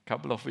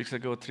couple of weeks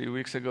ago, 3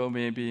 weeks ago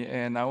maybe,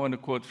 and I want to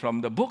quote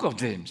from the book of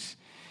James.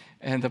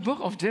 And the book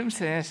of James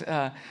says,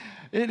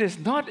 it is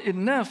not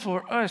enough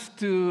for us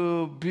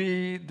to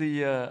be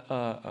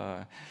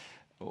the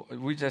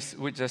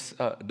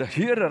the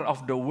hearer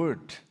of the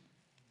word.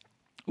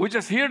 We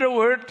just hear the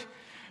word.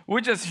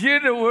 We just hear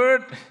the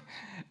word.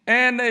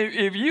 And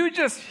if you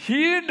just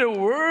hear the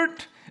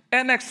word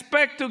and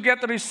expect to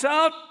get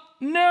result,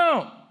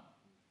 no.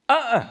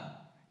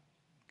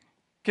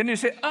 Can you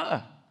say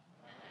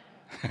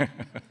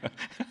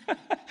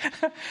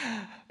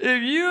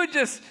If you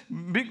just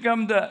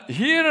become the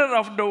hearer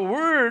of the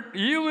word,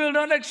 you will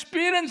not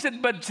experience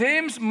it. But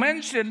James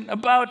mentioned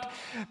about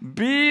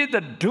be the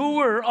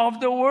doer of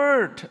the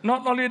word,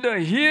 not only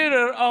the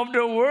hearer of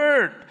the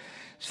word.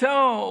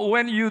 So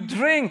when you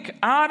drink,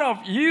 out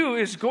of you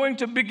is going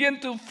to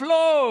begin to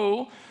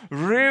flow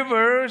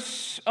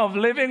rivers of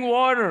living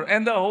water,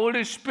 and the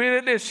Holy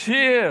Spirit is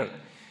here.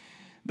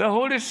 The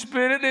Holy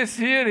Spirit is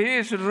here. He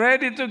is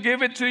ready to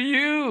give it to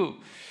you.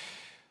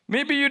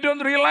 Maybe you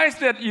don't realize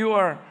that you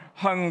are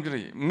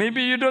hungry.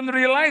 Maybe you don't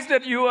realize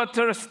that you are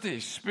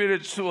thirsty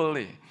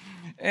spiritually.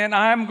 And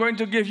I'm going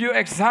to give you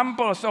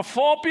examples of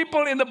 4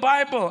 people in the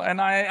Bible, and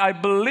I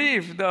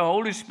believe the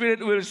Holy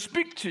Spirit will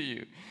speak to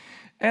you.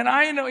 And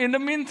I know in the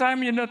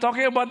meantime,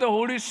 talking about the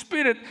Holy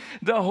Spirit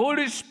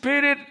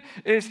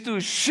is to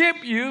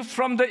shape you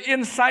from the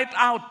inside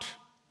out.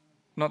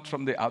 Not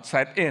from the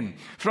outside in.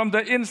 From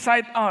the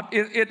inside out.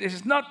 It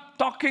is not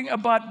talking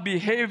about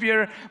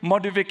behavior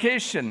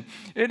modification.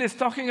 It is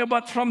talking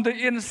about from the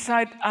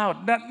inside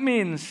out. That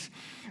means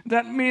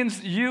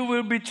you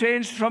will be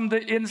changed from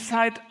the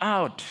inside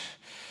out.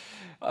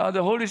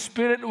 The Holy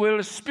Spirit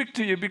will speak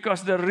to you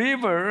because the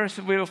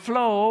rivers will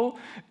flow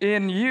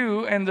in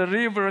you, and the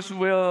rivers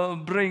will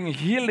bring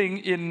healing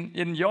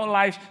in your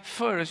life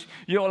first.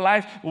 Your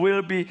life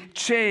will be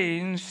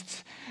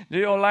changed.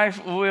 Your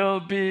life will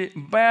be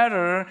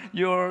better.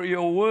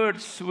 Your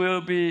words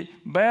will be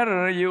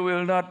better. You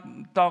will not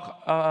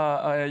talk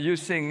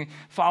using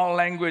foul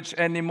language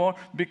anymore,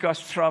 because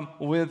from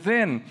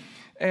within.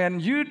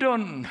 And you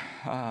don't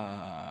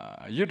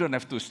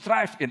have to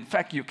strive. In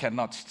fact, you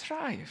cannot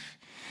strive,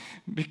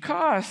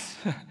 because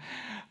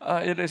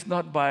it is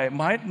not by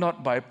might,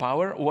 not by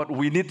power. What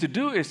we need to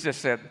do is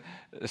just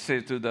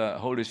say to the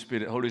Holy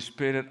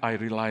Spirit, I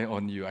rely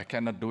on you. I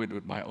cannot do it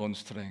with my own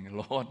strength,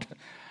 Lord.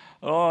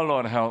 Oh,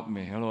 Lord, help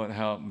me. Lord,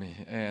 help me.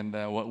 And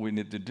what we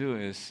need to do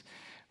is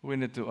we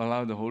need to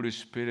allow the Holy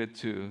Spirit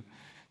to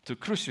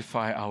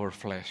crucify our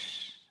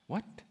flesh.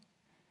 What?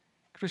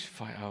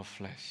 Crucify our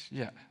flesh.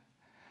 Yeah.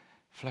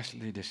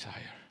 Fleshly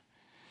desire.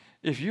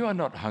 If you are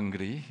not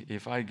hungry,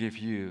 if I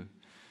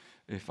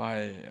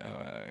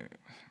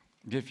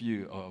give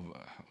you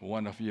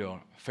one of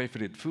your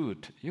favorite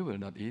food, you will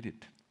not eat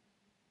it.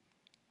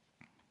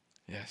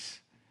 Yes.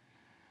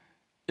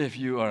 If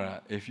you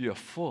are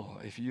full,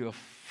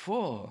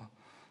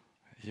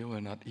 you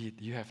will not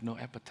eat. You have no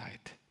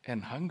appetite.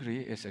 And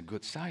hungry is a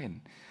good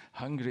sign.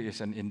 Hungry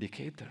is an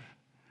indicator.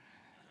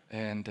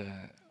 And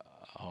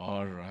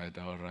all right.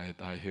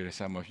 I hear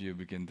some of you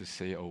begin to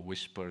say or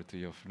whisper to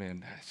your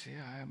friend, "See,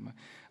 I'm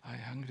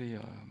hungry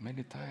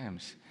many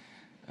times."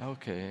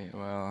 Okay,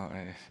 well,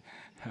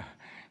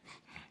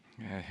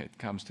 it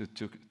comes to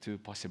two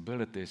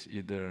possibilities.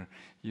 Either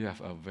you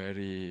have a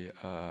very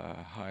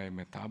high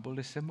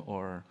metabolism,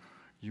 or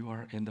you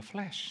are in the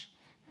flesh.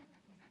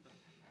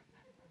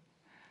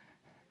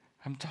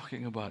 I'm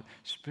talking about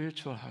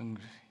spiritual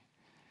hunger,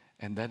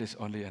 and that is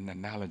only an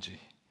analogy.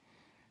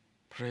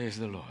 Praise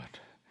the Lord.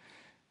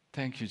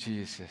 Thank you,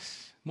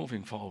 Jesus.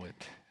 Moving forward.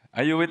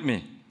 Are you with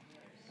me?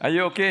 Are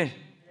you okay? Yes.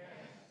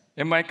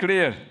 Am I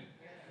clear? Yes.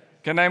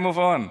 Can I move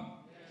on? Yes.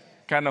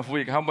 Kind of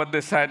weak. How about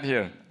this side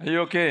here? Are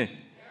you okay? Yes.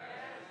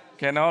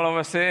 Can all of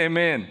us say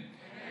amen? Amen.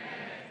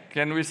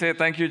 Can we say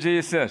thank you,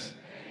 Jesus? Thank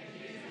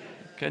you,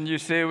 Jesus. Can you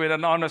say with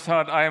an honest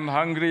heart, I am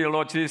hungry,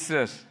 Lord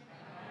Jesus.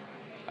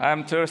 I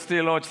am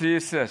thirsty, Lord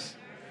Jesus.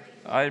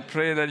 I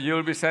pray that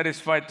you'll be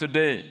satisfied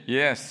today.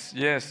 Yes,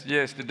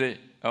 today.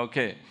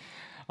 Okay.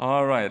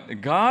 All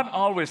right. God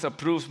always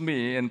approves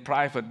me in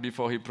private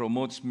before he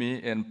promotes me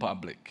in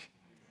public.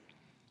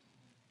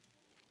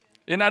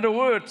 In other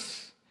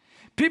words,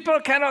 people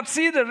cannot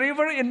see the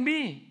river in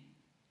me.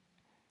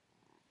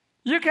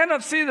 You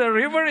cannot see the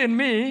river in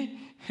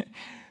me.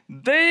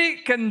 They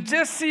can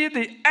just see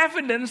the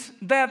evidence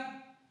that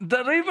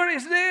the river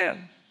is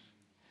there.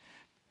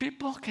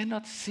 People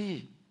cannot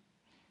see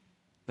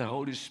the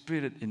Holy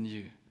Spirit in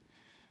you,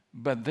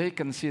 but they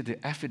can see the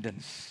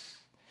evidence.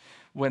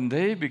 When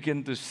they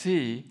begin to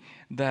see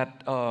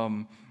that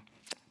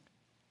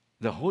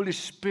the Holy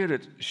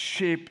Spirit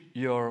shape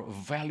your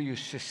value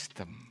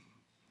system,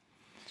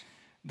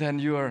 then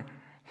your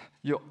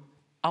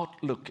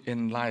outlook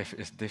in life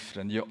is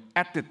different. Your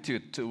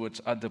attitude towards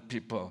other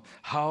people,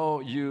 how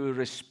you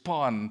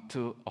respond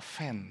to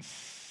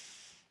offense.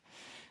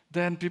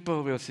 Then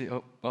people will see,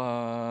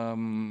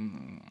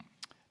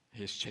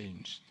 he's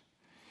changed.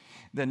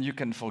 Then you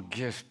can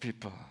forgive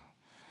people.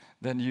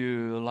 Then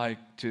you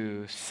like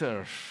to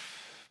serve.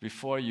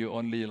 Before you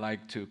only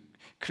like to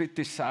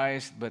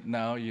criticize, but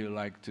now you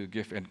like to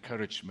give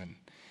encouragement.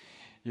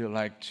 You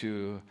like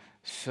to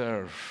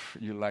serve.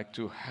 You like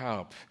to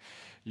help.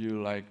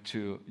 You like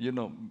to,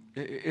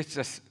 it's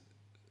just,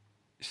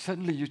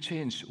 suddenly you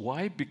change.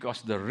 Why?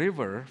 Because the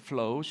river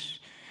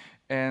flows,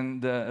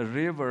 and the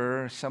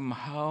river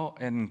somehow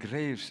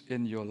engraves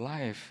in your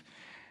life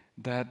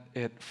that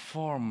it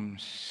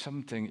forms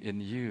something in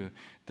you,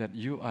 that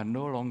you are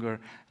no longer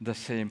the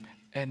same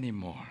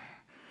anymore.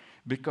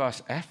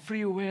 Because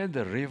everywhere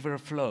the river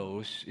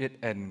flows, it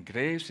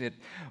engraves it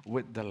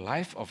with the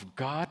life of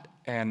God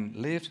and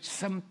leaves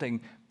something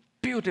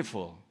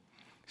beautiful,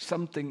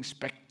 something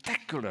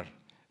spectacular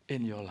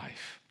in your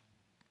life.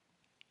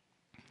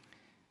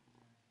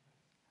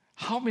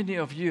 How many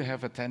of you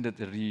have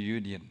attended a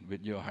reunion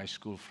with your high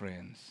school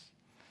friends?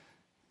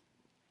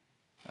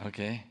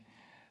 Okay.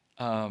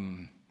 How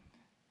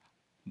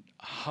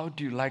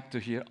do you like to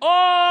hear,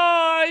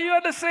 oh, you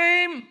are the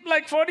same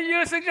like 40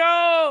 years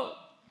ago?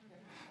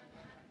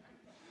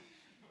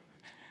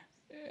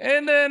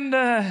 And then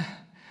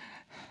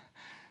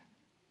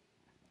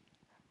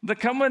the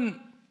common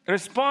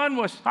response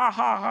was, ha,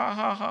 ha, ha,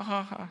 ha, ha,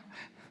 ha, ha.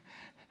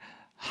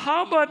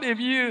 How about if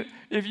you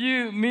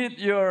meet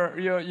your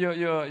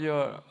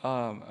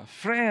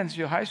friends,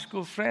 your high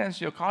school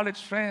friends, your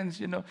college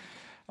friends,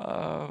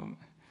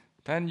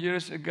 10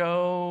 years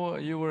ago,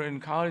 you were in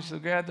college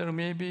together,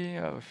 maybe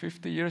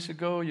 50 years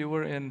ago, you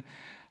were in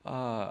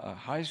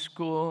high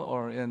school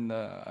or in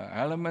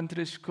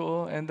elementary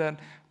school, and then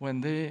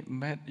when they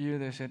met you,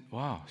 they said,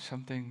 wow,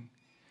 something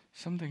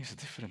is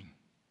different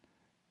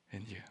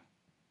in you.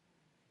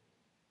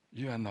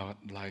 You are not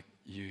like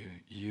you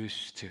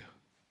used to.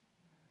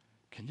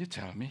 Can you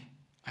tell me?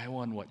 I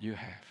want what you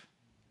have.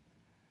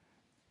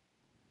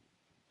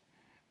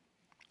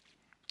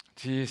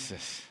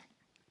 Jesus.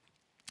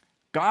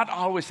 God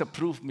always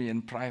approves me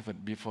in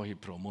private before he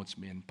promotes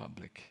me in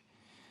public.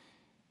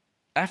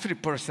 Every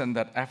person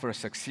that ever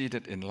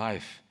succeeded in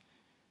life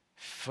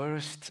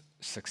first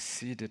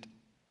succeeded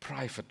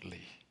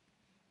privately,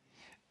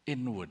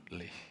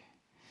 inwardly,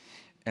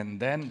 and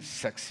then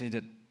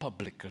succeeded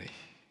publicly.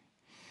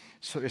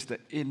 So it's the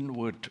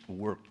inward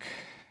work,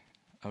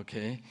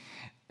 okay?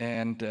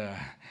 And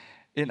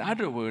in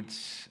other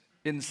words,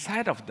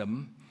 inside of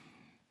them,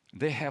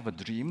 they have a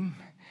dream,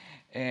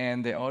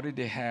 and they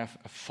already have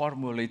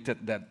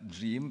formulated that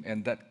dream,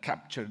 and that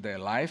captured their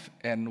life.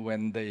 And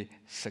when they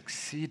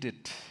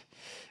succeeded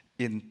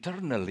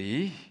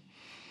internally,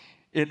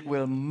 it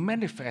will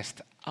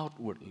manifest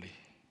outwardly.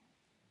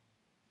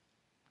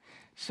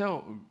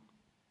 So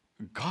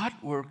God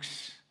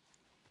works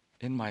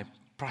in my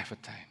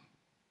private time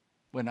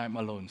when I'm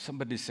alone.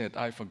 Somebody said,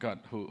 I forgot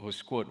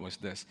whose quote was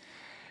this.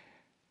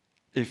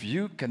 If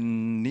you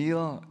can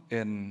kneel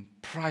in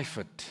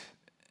private,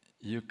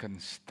 you can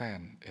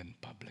stand in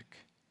public.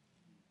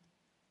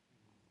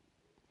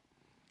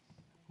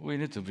 We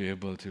need to be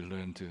able to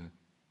learn to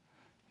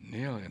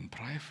kneel in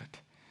private.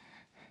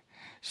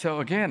 So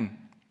again,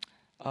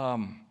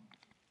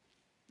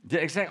 the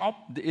exact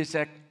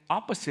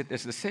opposite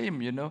is the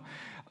same. You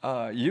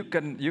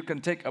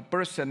can take a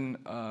person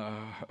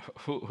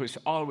who is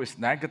always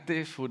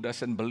negative, who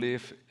doesn't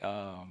believe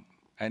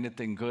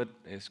anything good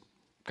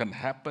can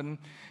happen,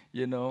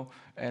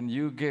 and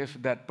you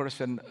give that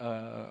person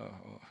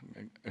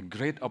a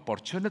great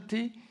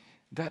opportunity.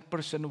 That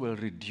person will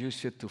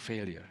reduce it to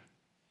failure.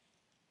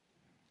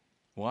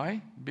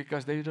 Why?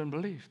 Because they don't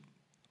believe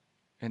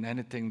in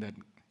anything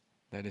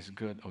that is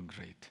good or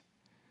great.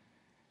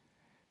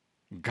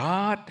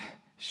 God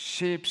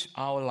shapes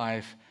our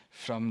life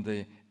from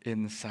the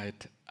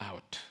inside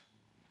out.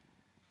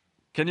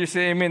 Can you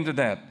say amen to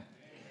that?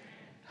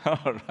 Amen.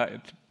 All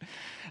right.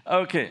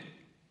 Okay.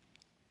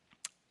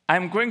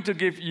 I'm going to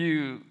give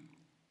you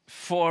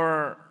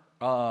 4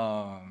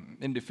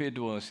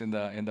 individuals in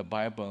the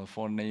Bible,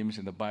 4 names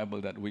in the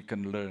Bible that we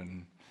can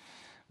learn.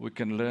 We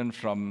can learn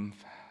from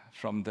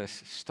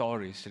these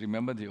stories.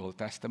 Remember the Old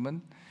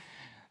Testament?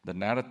 The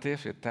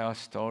narrative, it tells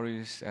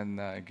stories and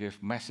gives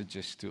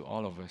messages to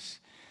all of us.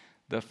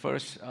 The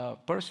first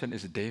person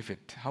is David.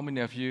 How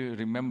many of you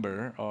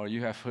remember or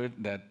you have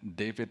heard that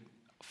David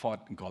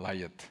fought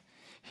Goliath?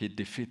 He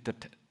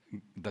defeated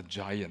the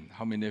giant.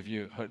 How many of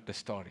you heard the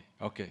story?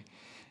 Okay,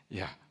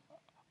 yeah,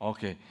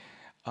 okay.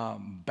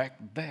 Back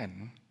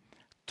then,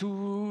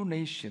 two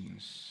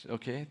nations,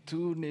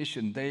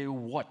 they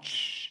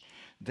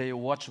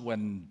watched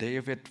when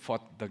David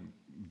fought the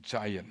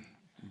giant,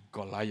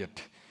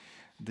 Goliath.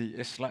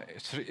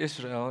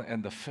 Israel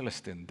and the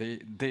Philistine,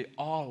 they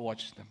all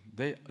watched them.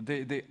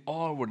 They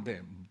all were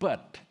there.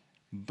 But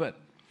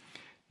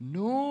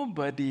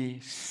nobody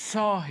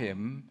saw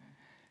him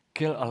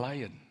kill a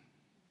lion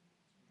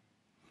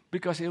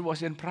because it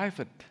was in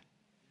private.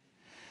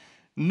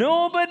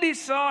 Nobody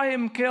saw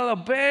him kill a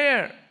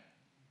bear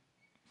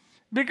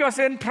because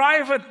in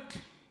private.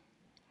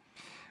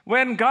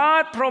 When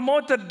God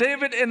promoted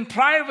David in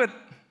private,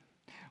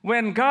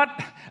 when God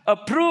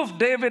approved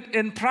David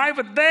in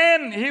private,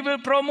 then he will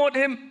promote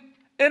him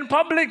in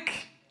public.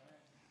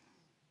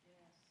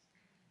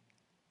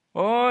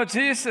 Oh,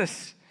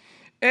 Jesus.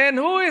 And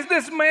who is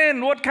this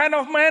man? What kind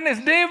of man is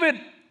David?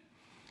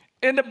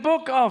 In the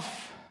book of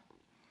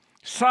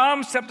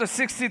Psalms chapter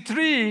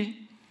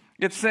 63,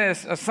 it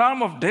says, a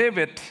psalm of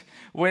David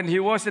when he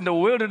was in the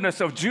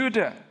wilderness of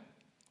Judah.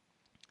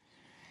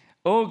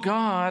 Oh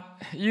God,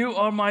 you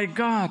are my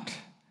God.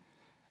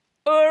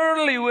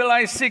 Early will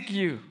I seek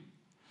you.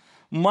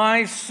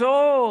 My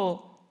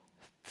soul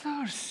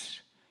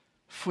thirsts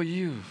for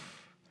you.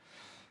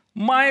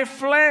 My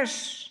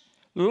flesh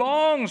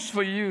longs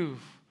for you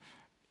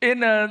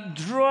in a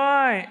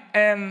dry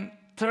and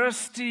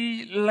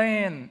thirsty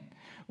land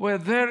where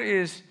there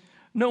is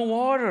no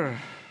water.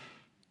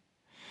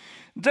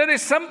 There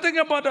is something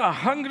about a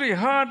hungry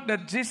heart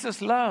that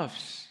Jesus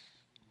loves.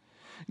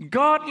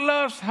 God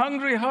loves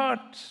hungry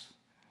hearts.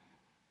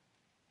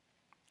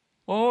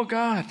 Oh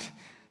God,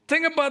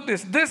 think about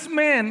this. This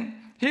man,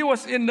 he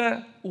was in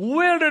the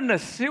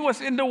wilderness. He was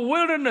in the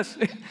wilderness.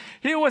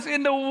 He was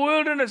in the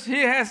wilderness.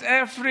 He has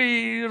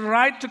every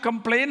right to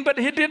complain, but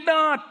he did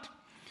not.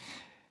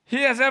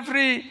 He has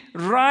every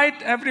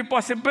right, every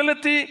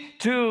possibility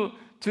to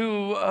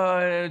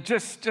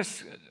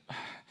just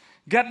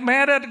get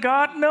mad at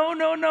God.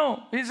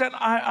 No. He said,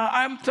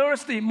 I'm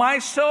thirsty. My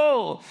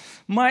soul,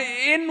 my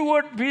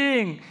inward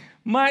being,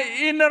 my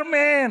inner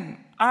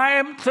man, I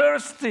am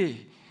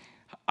thirsty.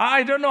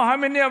 I don't know how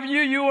many of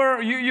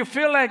you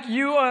feel like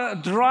you are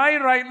dry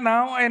right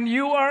now and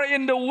you are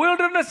in the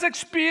wilderness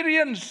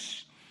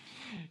experience.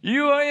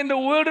 You are in the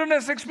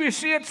wilderness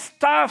experience. It's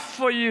tough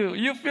for you.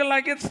 You feel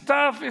like it's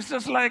tough. It's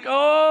just like,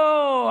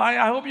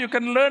 I hope you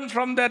can learn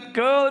from that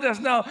girl just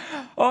now.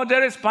 Oh,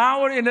 there is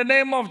power in the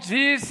name of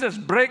Jesus.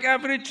 Break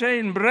every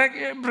chain. Break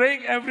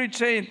every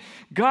chain.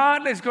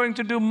 God is going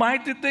to do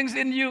mighty things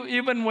in you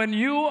even when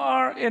you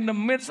are in the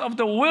midst of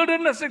the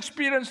wilderness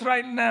experience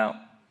right now.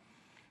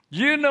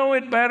 You know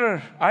it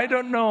better. I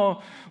don't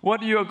know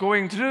what you are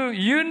going through.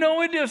 You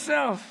know it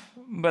yourself.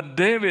 But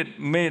David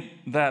made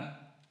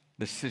that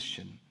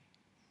decision.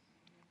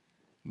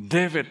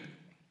 David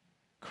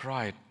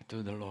cried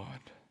to the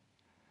Lord.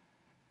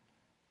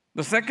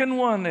 The second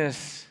one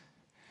is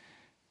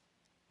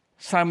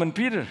Simon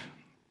Peter.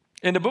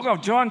 In the book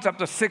of John,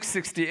 chapter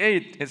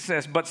 6:68, it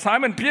says, but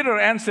Simon Peter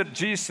answered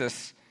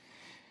Jesus,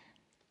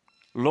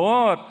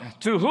 Lord,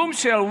 to whom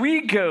shall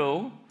we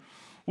go?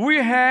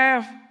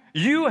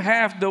 You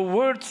have the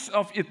words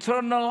of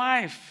eternal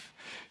life.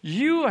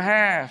 You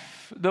have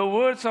the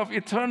words of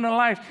eternal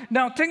life.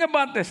 Now think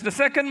about this. The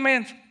second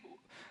man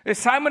is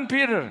Simon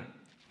Peter.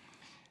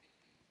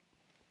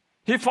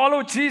 He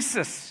followed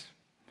Jesus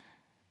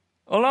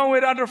along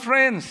with other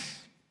friends,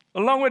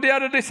 along with the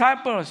other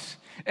disciples.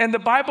 And the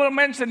Bible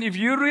mentioned, if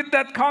you read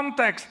that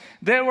context,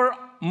 there were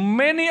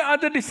many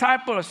other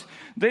disciples.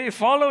 They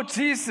followed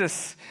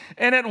Jesus.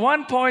 And at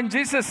one point,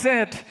 Jesus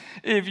said,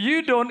 if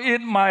you don't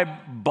eat my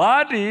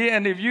body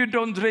and if you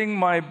don't drink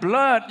my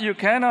blood, you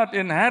cannot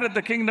inherit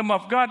the kingdom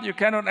of God. You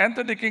cannot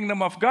enter the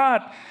kingdom of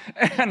God.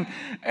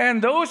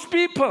 And those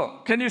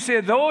people, can you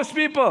say those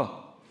people?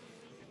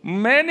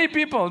 Many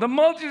people, the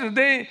multitude,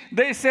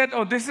 they said,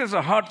 oh, this is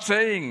a hard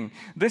saying.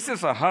 This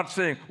is a hard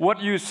saying.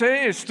 What you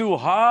say is too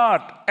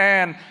hard.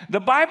 And the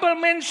Bible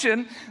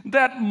mentioned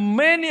that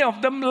many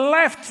of them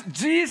left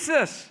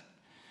Jesus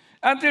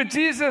until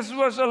Jesus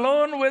was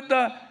alone with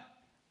the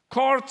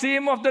core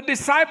team of the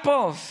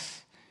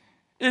disciples.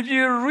 If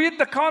you read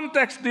the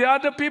context, the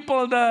other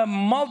people, the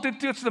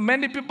multitudes, the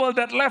many people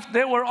that left,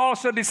 they were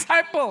also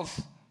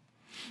disciples.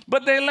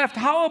 But they left.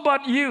 How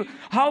about you?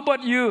 How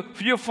about you?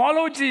 If you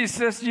follow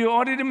Jesus, you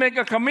already make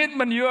a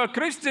commitment. You're a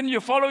Christian, you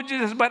follow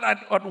Jesus. But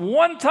at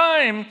one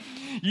time,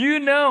 you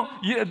know,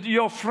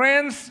 your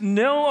friends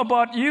know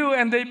about you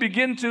and they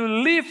begin to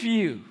leave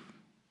you.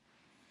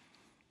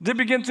 They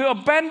begin to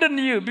abandon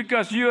you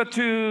because you are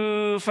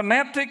too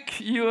fanatic,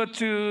 you are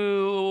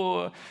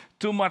too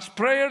much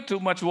prayer, too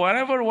much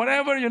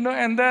whatever, you know.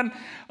 And then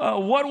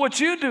what would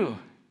you do?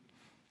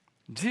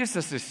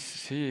 Jesus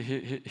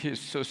is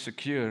so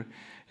secure.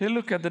 He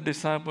look at the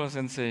disciples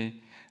and say,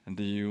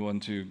 do you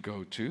want to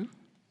go too?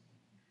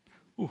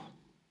 Ooh.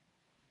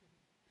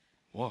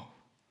 Whoa.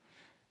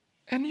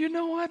 And you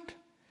know what?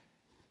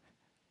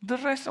 The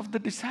rest of the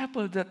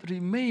disciples that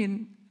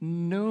remained,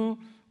 no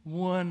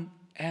one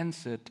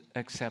answered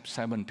except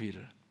Simon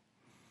Peter.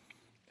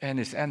 And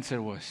his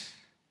answer was,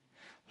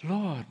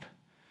 Lord,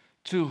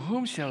 to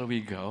whom shall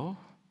we go?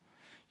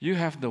 You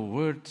have the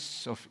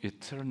words of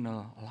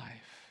eternal life.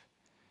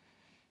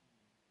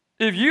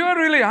 If you are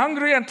really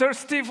hungry and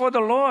thirsty for the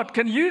Lord,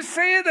 can you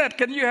say that?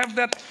 Can you have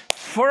that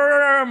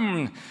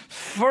firm,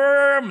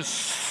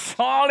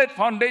 solid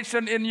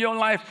foundation in your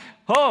life?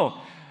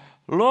 Oh,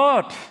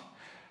 Lord,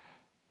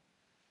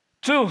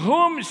 to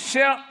whom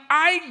shall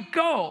I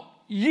go?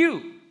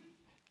 You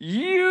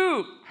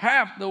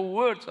have the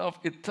words of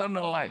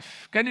eternal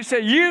life. Can you say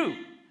you?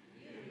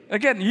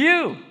 Again,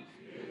 you.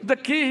 The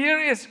key here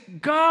is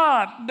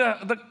God.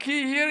 The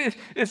key here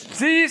is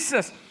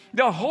Jesus.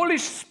 The Holy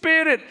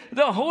Spirit,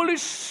 the Holy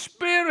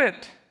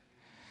Spirit.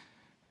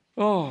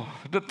 Oh,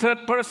 the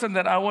third person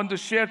that I want to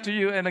share to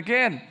you, and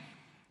again,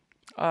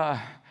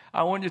 I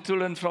want you to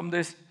learn from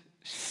this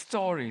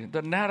story.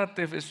 The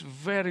narrative is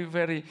very,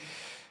 very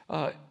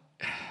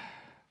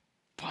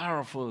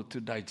powerful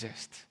to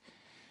digest.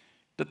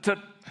 The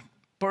third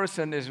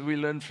person is we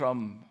learn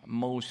from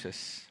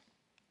Moses.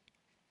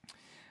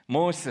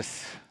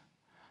 Moses.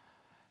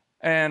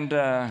 And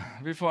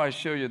before I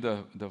show you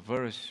the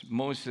verse,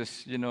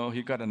 Moses, you know,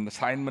 he got an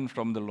assignment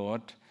from the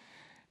Lord.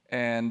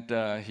 And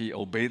he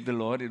obeyed the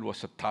Lord. It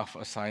was a tough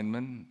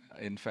assignment.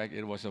 In fact,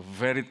 it was a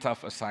very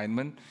tough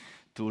assignment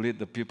to lead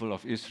the people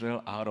of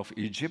Israel out of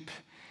Egypt.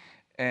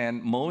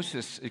 And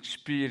Moses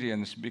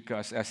experienced,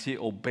 because as he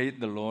obeyed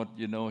the Lord,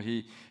 you know,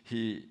 he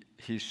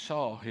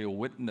saw, he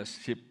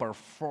witnessed, he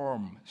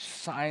performed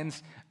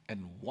signs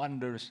and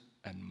wonders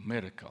and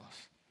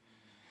miracles.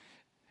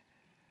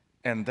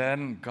 And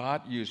then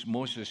God used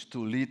Moses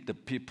to lead the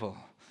people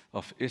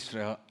of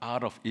Israel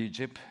out of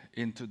Egypt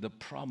into the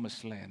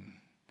promised land.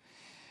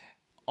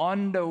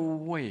 On the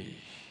way,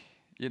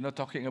 you know,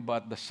 talking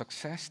about the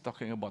success,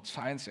 talking about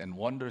signs and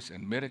wonders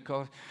and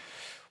miracles,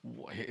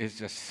 it's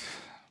just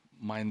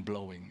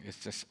mind-blowing.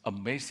 It's just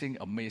amazing,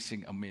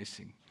 amazing,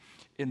 amazing.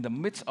 In the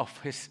midst of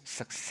his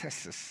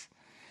successes,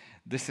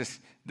 this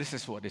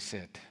is what he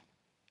said.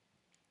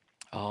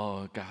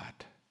 Oh,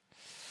 God.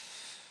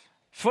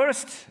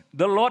 First,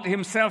 the Lord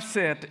himself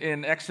said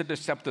in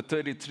Exodus chapter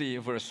 33,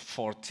 verse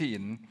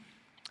 14,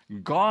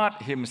 God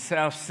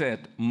himself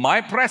said,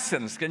 my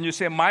presence, can you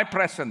say my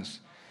presence?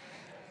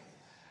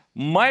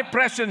 My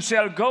presence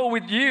shall go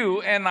with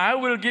you and I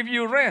will give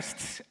you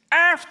rest.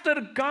 After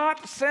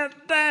God said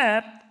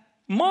that,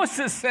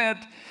 Moses said,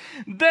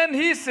 then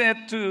he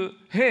said to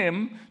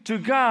him, to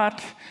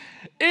God,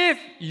 if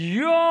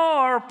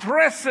your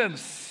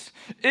presence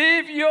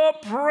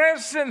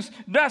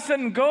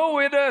doesn't go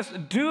with us,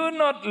 do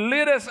not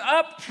lead us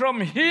up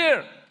from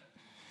here.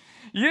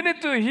 You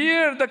need to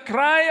hear the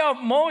cry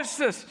of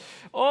Moses.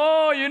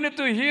 Oh, you need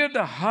to hear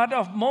the heart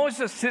of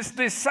Moses. His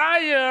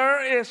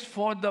desire is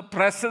for the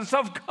presence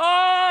of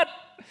God.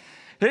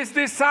 His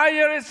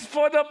desire is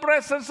for the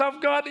presence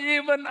of God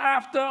even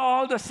after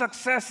all the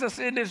successes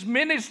in his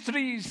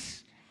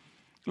ministries.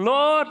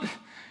 Lord,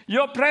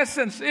 your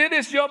presence, it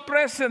is your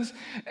presence.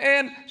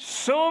 And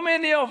so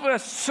many of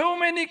us, so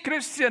many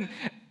Christians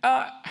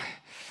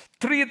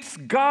treats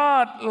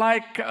God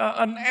like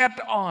an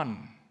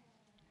add-on.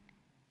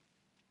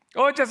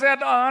 Oh, just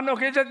add on,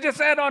 okay?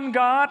 Just add on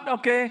God,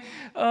 okay?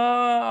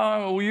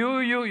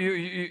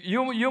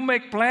 You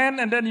make plan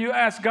and then you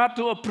ask God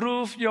to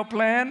approve your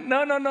plan.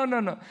 No.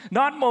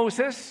 Not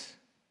Moses.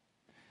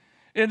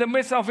 In the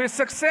midst of his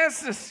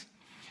successes,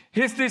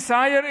 His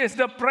desire is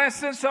the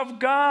presence of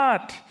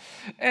God.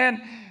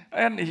 And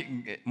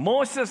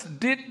Moses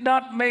did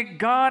not make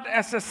God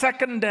as a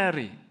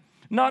secondary,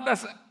 not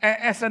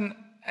as an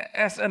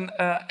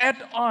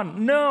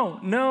add-on.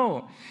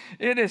 No.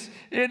 It is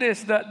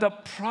the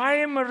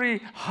primary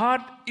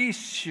heart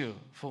issue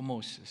for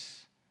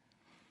Moses.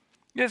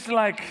 It's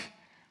like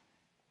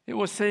he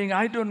was saying,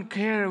 I don't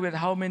care with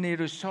how many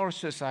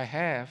resources I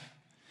have.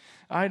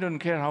 I don't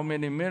care how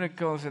many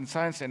miracles and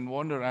signs and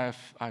wonder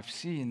I've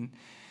seen.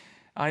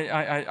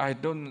 I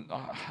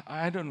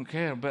don't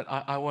care, but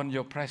I want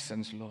your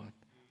presence, Lord.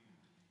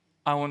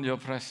 I want your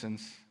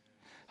presence.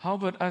 How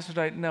about us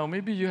right now?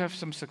 Maybe you have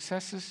some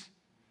successes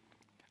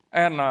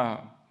and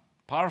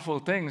powerful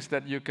things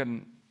that you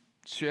can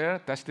share,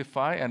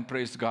 testify, and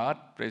praise God.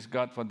 Praise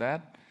God for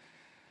that.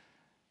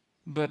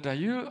 But are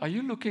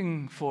you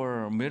looking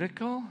for a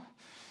miracle,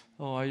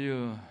 or are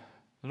you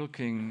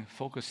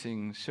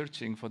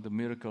searching for the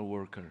miracle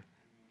worker?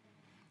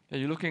 Are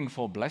you looking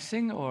for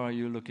blessing, or are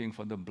you looking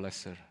for the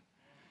blesser?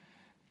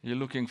 Are you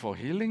looking for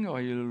healing, or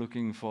are you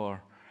looking for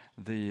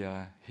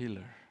the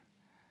healer?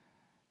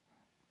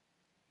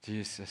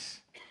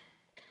 Jesus.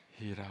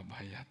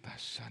 Hirabayata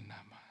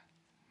Sanama.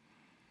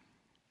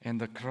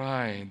 And the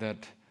cry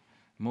that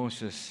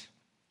Moses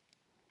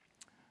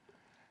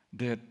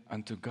did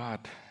unto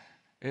God,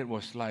 it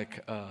was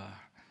like a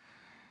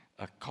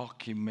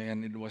cocky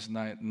man. It was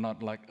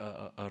not like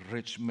a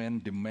rich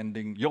man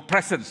demanding your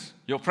presence.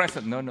 No.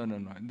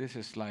 This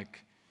is like,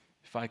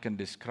 if I can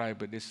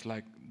describe it, it's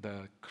like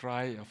the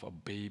cry of a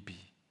baby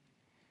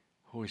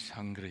who is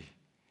hungry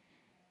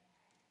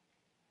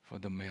for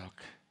the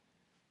milk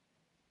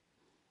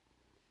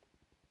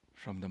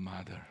from the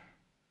mother.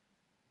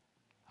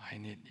 I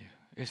need you.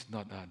 It's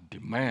not a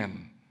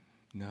demand.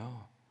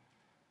 No.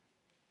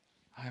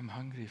 I'm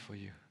hungry for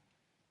you.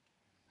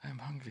 I'm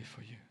hungry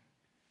for you.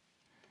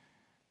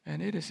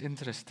 And it is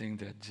interesting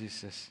that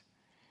Jesus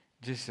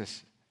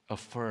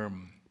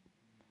affirmed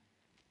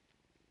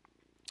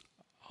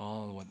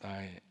all what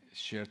I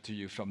shared to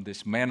you from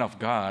this man of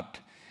God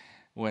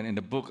when in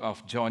the book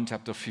of John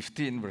chapter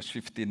 15, verse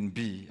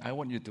 15b. I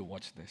want you to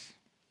watch this.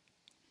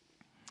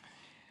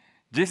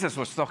 Jesus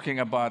was talking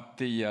about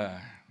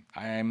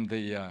I am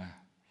the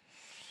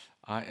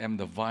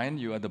vine,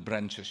 you are the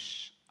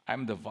branches.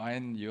 I'm the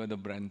vine, you are the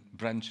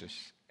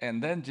branches.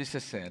 And then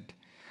Jesus said,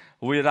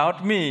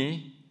 without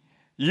me,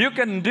 you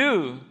can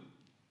do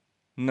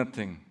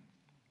nothing.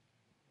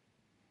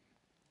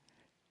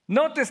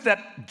 Notice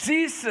that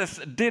Jesus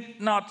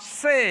did not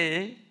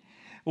say,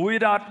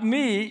 without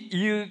me,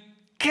 you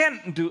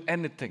can't do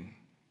anything.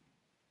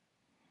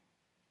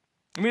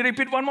 Let me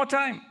repeat one more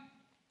time,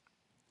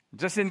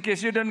 just in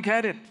case you don't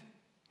get it.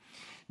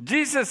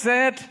 Jesus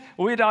said,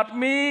 without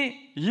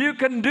me, you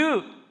can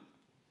do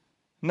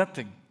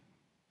nothing.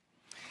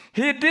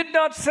 He did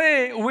not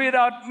say,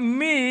 without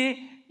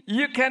me,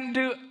 you can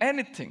do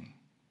anything.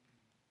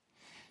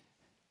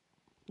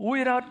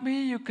 Without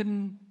me, you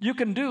can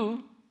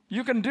do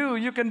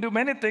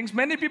many things.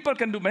 Many people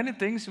can do many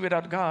things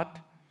without God.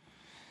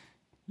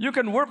 You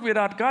can work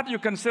without God. You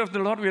can serve the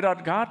Lord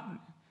without God.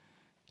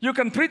 You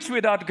can preach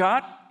without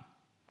God.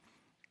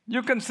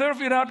 You can serve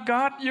without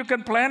God. You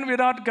can plan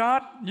without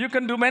God. You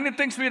can do many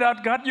things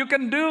without God. You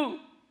can do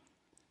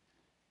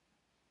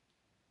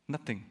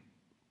nothing.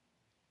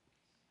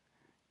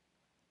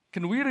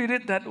 Can we read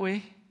it that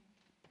way?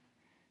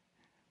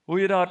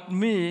 Without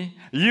me,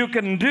 you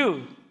can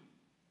do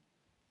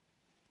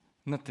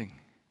nothing.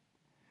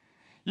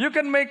 You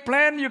can make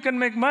plan, you can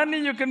make money,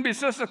 you can be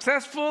so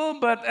successful,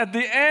 but at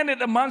the end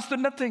it amounts to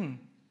nothing.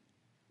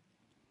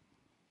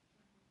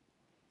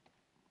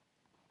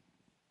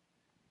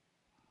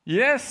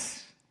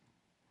 Yes.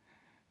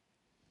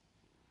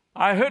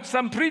 I heard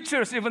some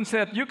preachers even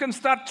said, you can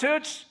start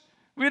church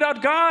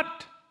without God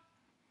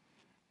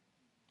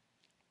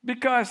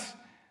because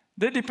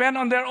they depend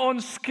on their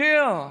own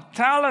skill,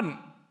 talent,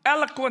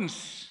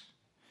 eloquence,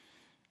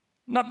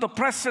 not the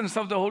presence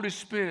of the Holy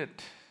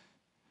Spirit,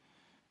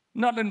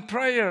 not in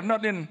prayer,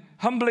 not in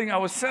humbling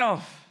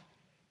ourselves.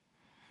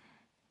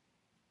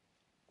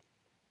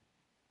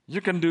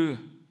 You can do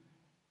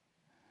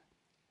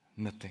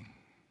nothing.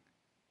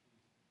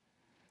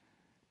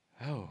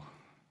 Oh,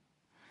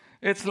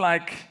 it's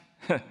like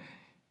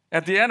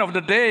at the end of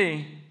the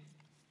day,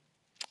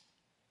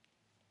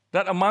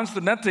 that amounts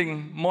to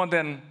nothing more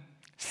than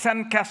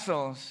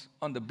sandcastles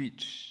on the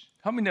beach.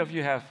 How many of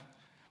you have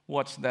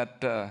watched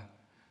that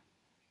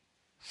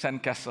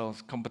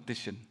sandcastles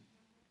competition?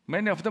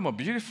 Many of them are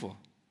beautiful.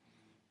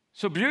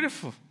 So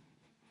beautiful.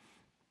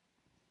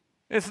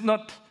 It's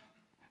not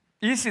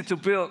easy to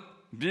build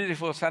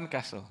beautiful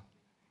sandcastle.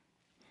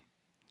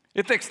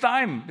 It takes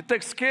time, it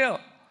takes skill,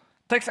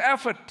 it takes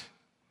effort.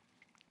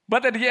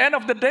 But at the end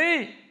of the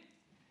day,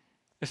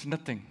 it's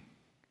nothing.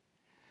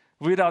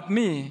 Without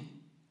me,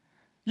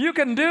 you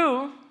can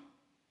do.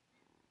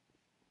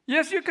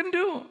 Yes, you can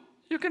do.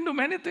 You can do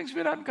many things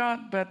without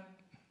God, but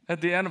at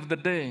the end of the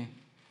day,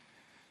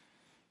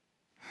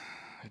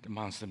 it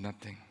amounts to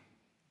nothing.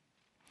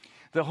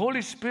 The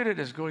Holy Spirit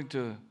is going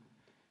to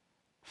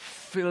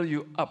fill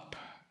you up.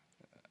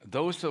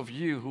 Those of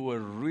you who are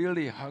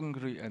really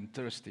hungry and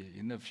thirsty,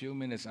 in a few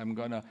minutes I'm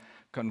going to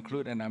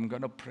conclude and I'm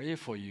going to pray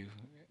for you.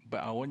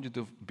 But I want you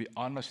to be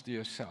honest to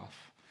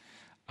yourself.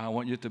 I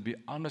want you to be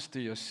honest to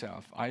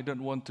yourself. I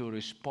don't want to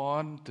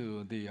respond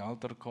to the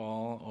altar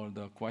call or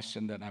the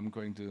question that I'm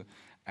going to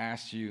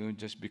ask you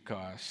just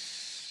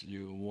because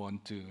you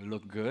want to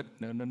look good.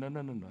 No.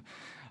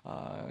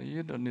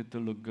 You don't need to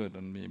look good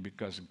on me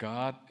because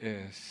God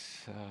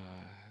is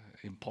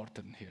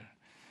important here.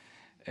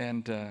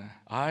 And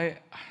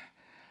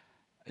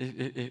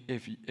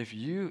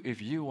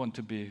if you want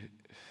to be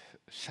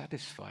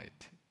satisfied,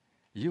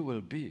 you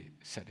will be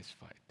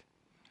satisfied.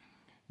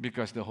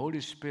 Because the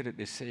Holy Spirit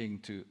is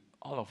saying to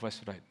all of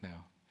us right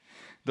now,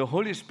 the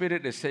Holy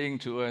Spirit is saying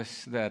to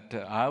us that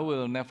I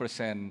will never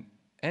send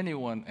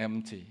anyone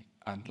empty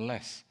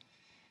unless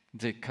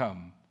they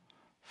come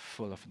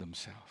full of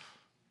themselves.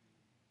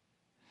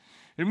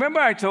 Remember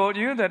I told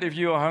you that if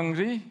you are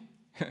hungry,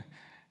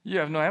 you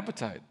have no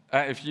appetite.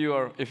 If you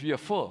are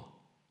full.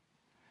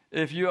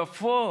 If you are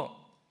full,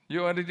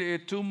 you already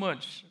ate too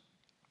much.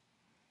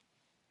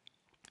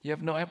 You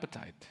have no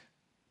appetite.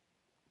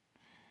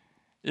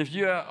 If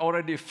you are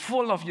already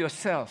full of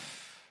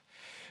yourself,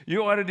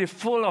 you're already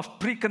full of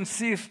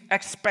preconceived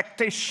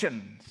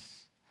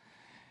expectations.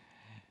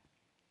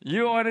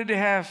 You already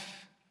have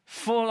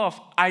full of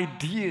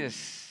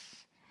ideas.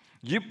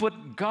 You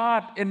put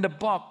God in the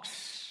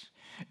box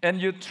and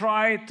you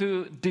try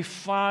to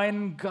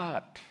define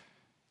God.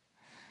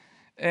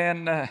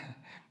 And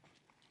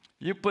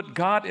you put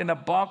God in a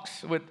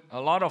box with a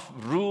lot of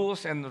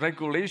rules and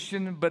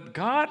regulation, but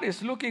God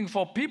is looking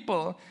for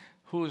people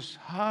whose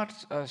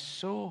hearts are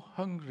so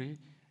hungry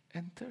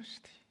and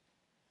thirsty.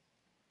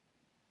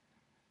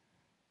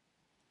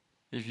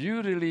 If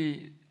you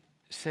really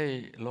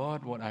say,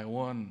 Lord, what I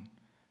want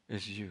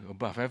is you.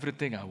 Above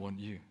everything, I want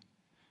you.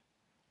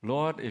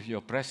 Lord, if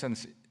your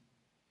presence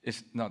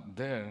is not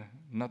there,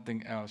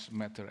 nothing else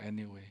matters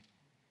anyway.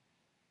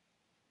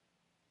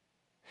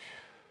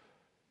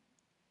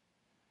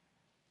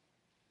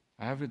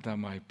 Every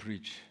time I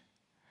preach,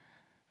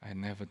 I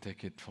never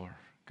take it for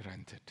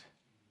granted.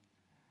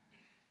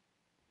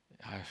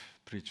 I've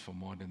preached for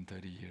more than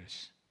 30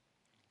 years.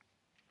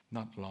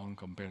 Not long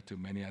compared to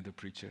many other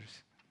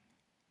preachers.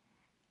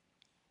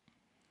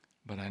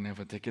 But I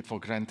never take it for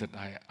granted.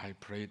 I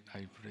prayed,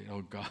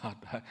 oh God,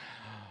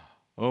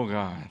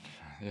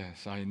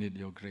 yes, I need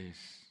your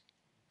grace.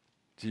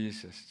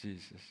 Jesus.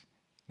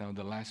 Now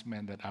the last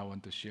man that I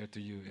want to share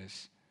to you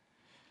is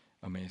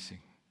amazing.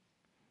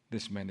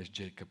 This man is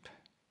Jacob.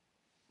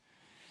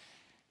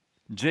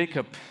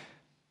 Jacob,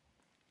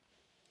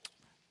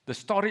 the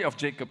story of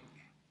Jacob.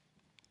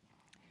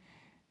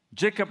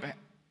 Jacob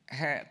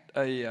had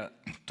a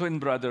twin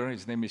brother,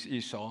 his name is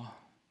Esau.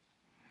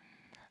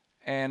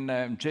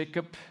 And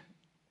Jacob,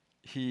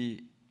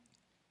 he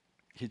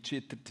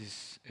cheated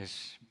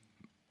his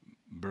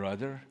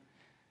brother.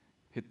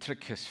 He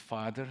tricked his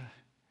father.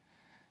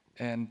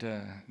 And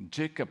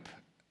Jacob,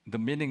 the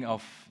meaning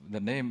of the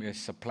name is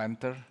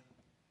supplanter,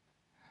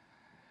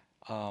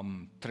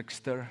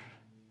 trickster,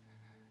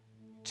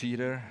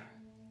 cheater.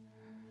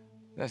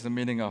 That's the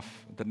meaning of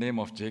the name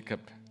of Jacob.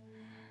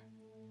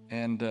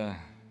 And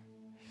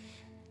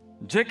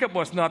Jacob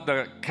was not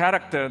the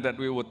character that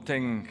we would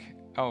think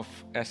of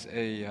as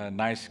a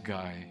nice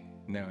guy.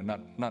 No,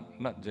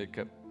 not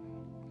Jacob.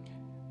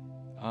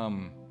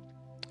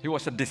 He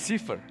was a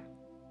deceiver.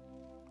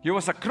 He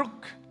was a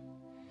crook.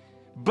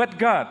 But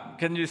God,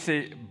 can you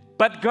say,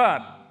 but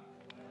God?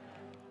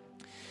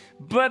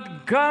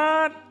 But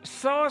God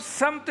saw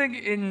something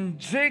in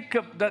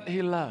Jacob that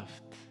he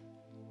loved.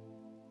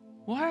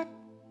 What?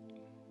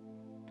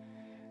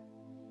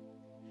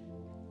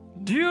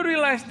 Do you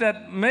realize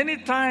that many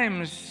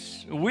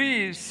times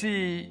we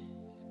see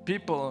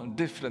people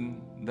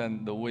different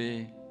than the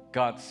way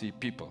God sees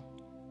people?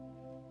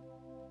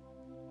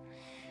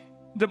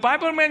 The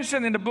Bible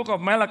mentioned in the book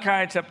of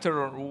Malachi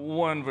chapter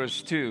 1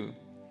 verse 2,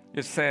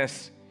 it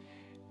says,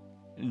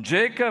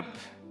 Jacob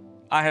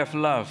I have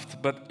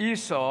loved, but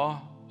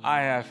Esau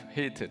I have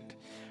hated.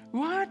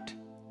 What?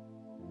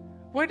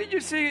 Why did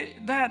you say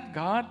that,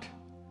 God?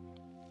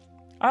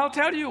 I'll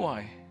tell you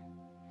why.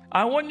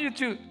 I want you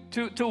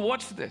to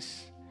watch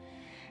this.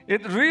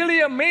 It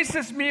really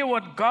amazes me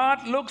what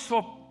God looks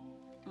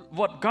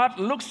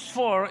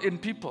for in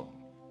people.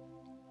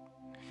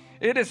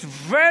 It is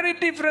very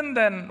different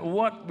than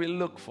what we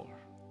look for.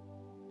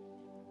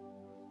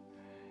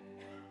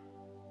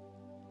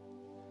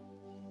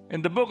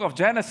 In the book of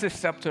Genesis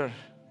chapter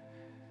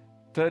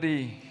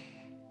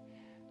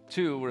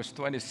 32 verse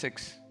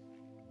 26,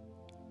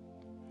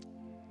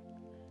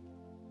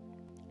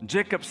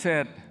 Jacob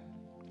said,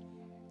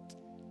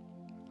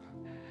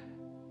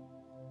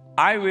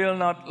 I will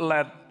not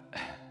let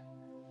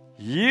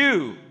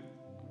you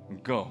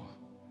go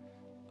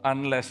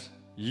unless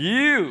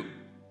you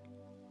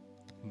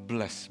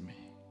bless me.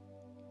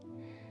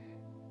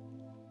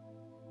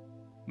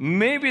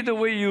 Maybe the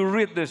way you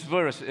read this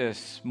verse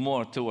is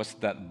more towards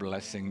that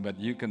blessing, but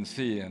you can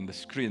see on the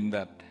screen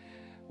that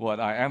what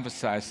I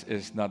emphasize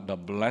is not the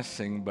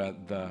blessing,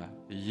 but the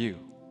you,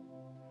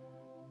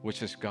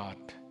 which is God.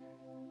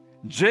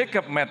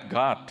 Jacob met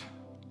God.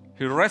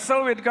 He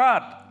wrestled with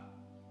God.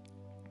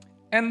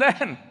 And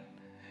then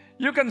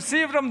you can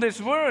see from this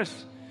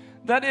verse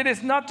that it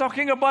is not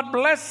talking about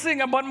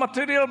blessing, about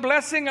material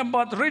blessing,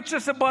 about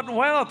riches, about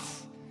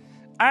wealth.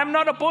 I'm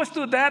not opposed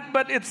to that,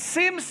 but it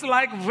seems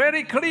like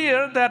very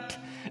clear that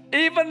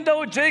even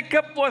though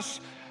Jacob was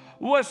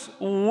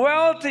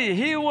wealthy,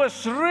 he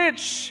was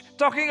rich,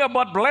 talking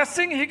about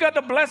blessing, he got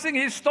the blessing,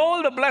 he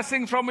stole the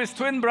blessing from his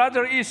twin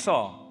brother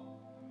Esau.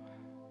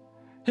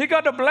 He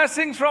got a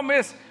blessing from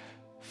his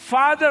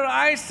father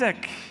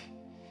Isaac.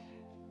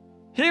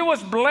 He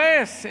was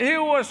blessed. He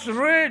was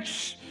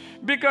rich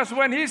because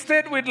when he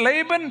stayed with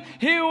Laban,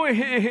 he owned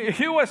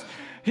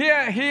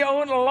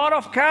a lot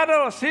of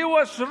cattle. He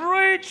was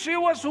rich. He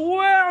was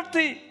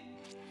wealthy.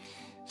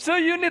 So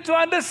you need to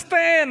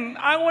understand.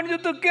 I want you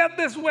to get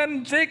this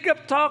when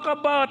Jacob talked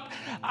about,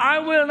 I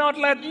will not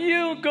let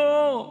you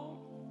go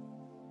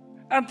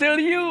until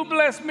you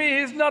bless me.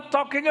 He's not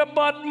talking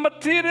about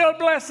material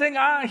blessing.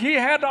 He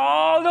had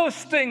all those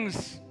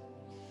things.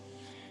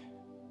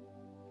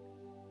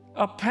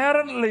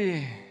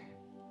 Apparently,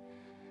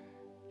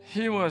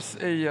 he was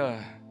a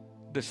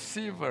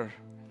deceiver.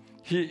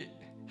 He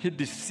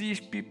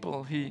deceived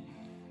people. He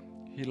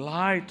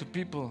lied to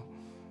people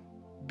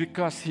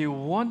because he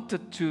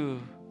wanted to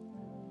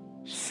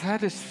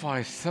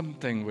satisfy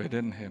something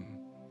within him.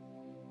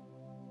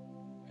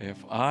 If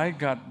I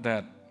got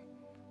that,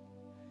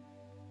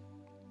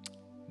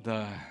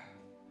 the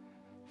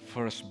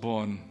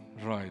firstborn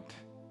right,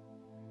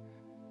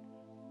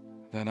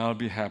 then I'll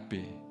be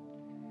happy.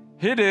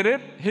 He did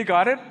it, he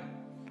got it,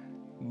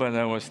 but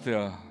I was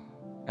still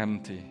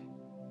empty.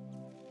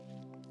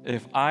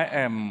 If I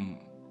am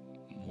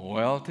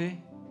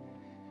wealthy,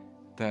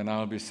 then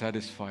I'll be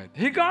satisfied.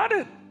 He got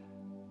it,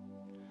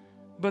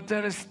 but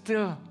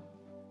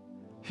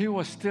he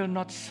was still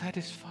not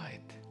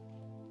satisfied.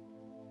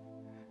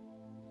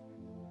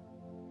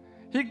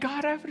 He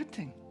got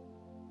everything.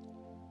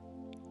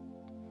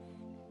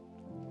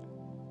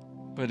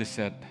 But he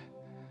said,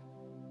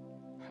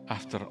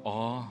 after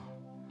all,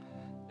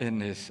 in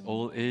his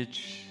old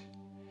age,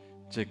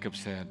 Jacob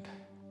said,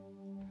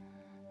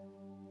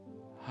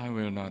 I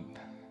will not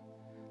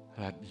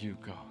let you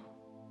go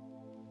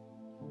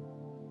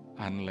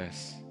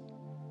unless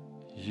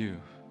you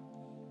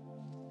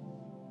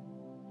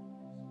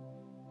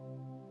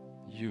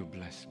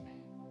bless me.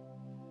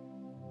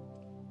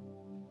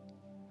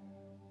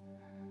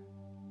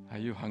 Are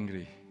you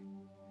hungry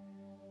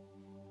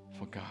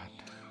for God?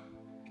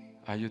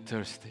 Are you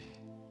thirsty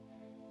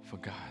for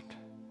God?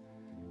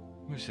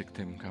 Music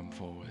team, come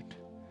forward.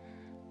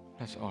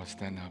 Let's all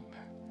stand up.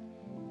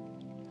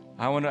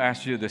 I want to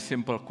ask you the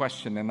simple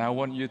question, and I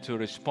want you to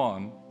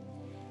respond.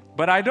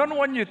 But I don't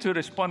want you to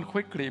respond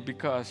quickly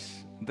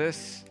because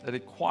this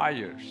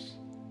requires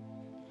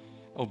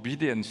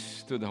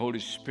obedience to the Holy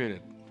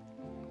Spirit.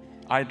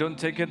 I don't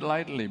take it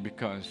lightly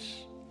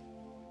because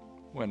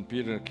when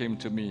Peter came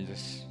to me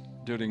just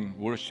during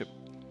worship,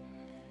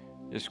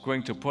 he's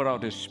going to pour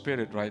out his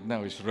Spirit right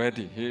now. He's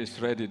ready. He is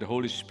ready. The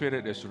Holy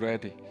Spirit is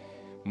ready.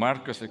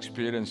 Marcus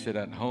experienced it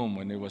at home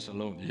when he was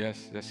alone.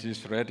 Yes,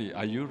 he's ready.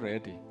 Are you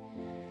ready?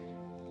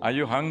 Are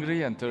you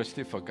hungry and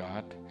thirsty for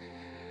God?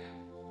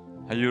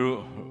 Are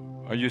you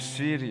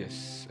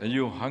serious? Are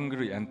you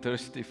hungry and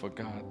thirsty for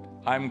God?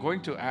 I'm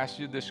going to ask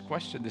you this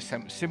question, this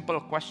simple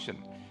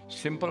question.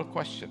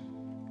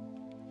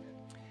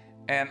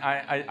 And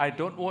I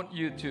don't want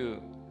you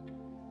to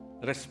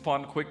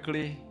respond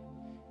quickly.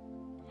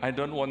 I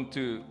don't want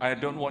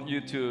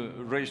you to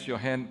raise your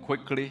hand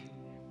quickly.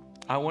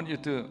 I want you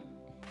to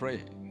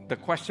pray. The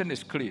question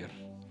is clear.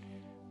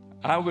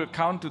 I will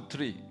count to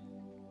 3.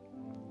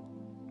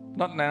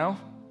 Not now,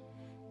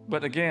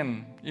 but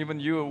again, even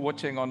you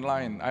watching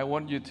online, I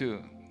want you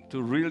to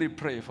really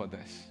pray for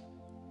this.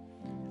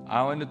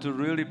 I want you to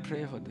really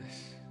pray for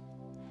this.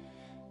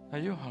 Are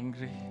you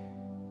hungry?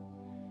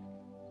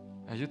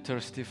 Are you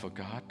thirsty for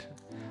God?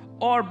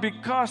 Or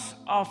because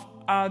of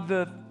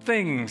other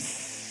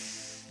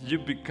things, you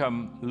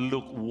become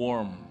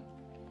lukewarm.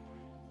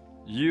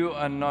 You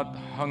are not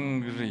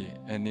hungry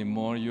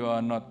anymore. You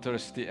are not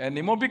thirsty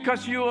anymore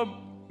because you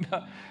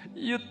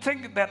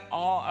think that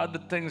all other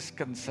things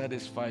can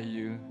satisfy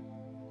you.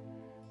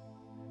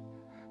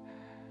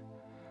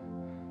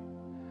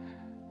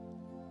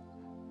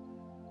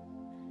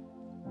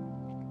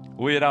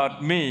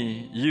 Without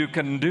me, you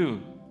can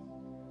do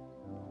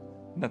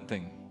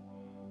nothing.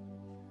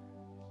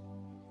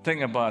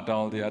 Think about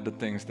all the other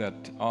things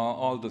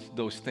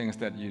those things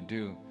that you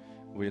do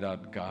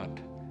without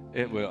God.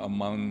 It will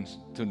amount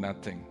to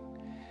nothing.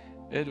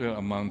 It will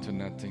amount to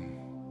nothing.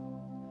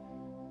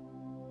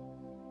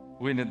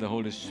 We need the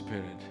Holy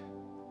Spirit.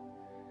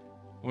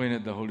 We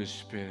need the Holy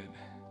Spirit.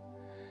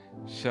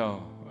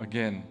 So,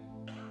 again,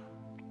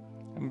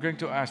 I'm going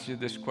to ask you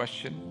this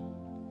question.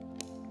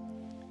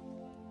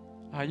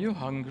 Are you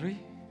hungry?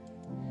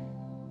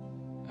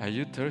 Are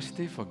you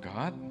thirsty for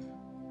God?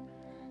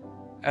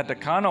 at the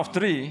count of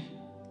 3,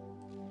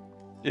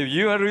 if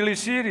you are really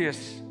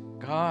serious,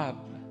 God,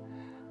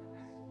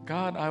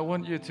 I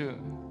want you to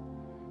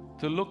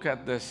look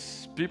at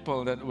this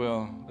people that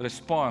will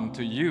respond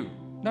to you,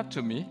 not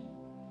to me,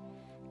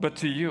 but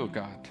to you,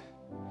 God.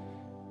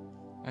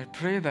 I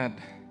pray that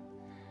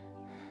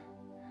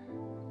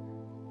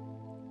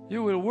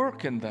you will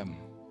work in them.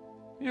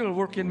 You will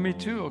work in me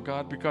too, oh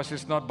God, because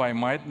it's not by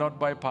might, not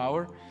by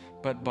power,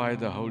 but by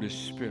the Holy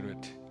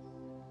Spirit.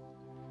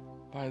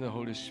 By the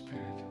Holy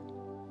Spirit.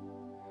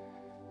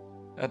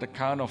 At the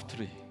count of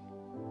 3,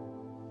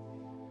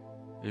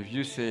 if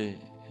you say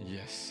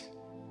yes,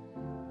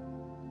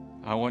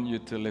 I want you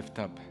to lift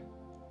up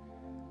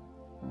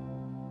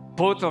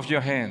both of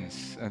your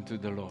hands unto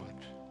the Lord.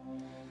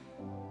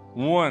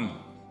 1,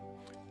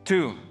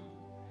 2,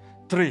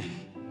 3.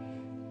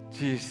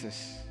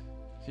 Jesus,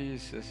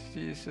 Jesus,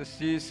 Jesus,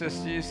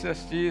 Jesus,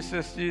 Jesus,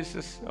 Jesus,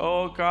 Jesus.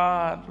 Oh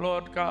God,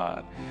 Lord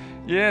God.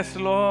 Yes,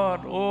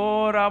 Lord.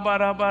 Oh,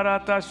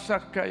 Rabarabarata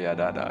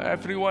Sakayadada.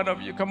 Every one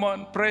of you, come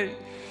on, pray.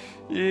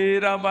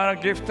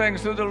 Give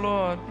thanks to the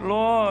Lord.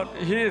 Lord,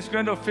 He is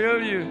going to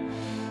fill you.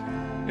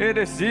 It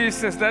is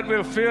Jesus that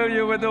will fill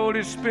you with the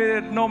Holy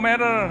Spirit. No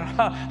matter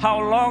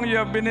how long you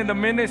have been in the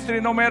ministry,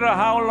 no matter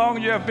how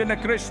long you have been a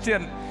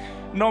Christian,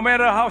 no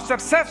matter how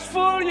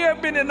successful you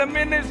have been in the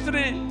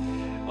ministry.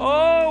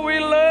 Oh, we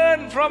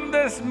learn from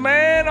this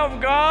man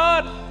of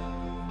God.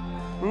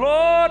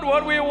 Lord,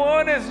 what we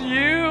want is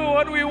you.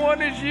 What we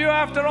want is you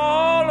after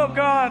all, oh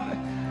God.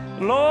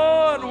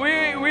 Lord,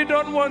 we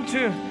don't want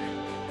to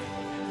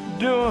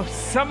do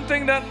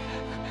something that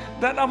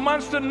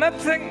amounts to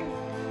nothing.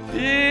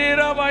 Every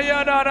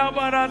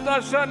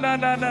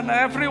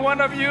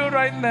one of you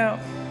right now.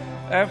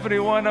 Every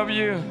one of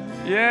you.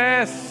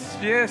 Yes,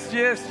 yes,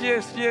 yes,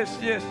 yes, yes,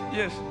 yes,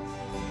 yes.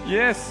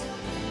 Yes,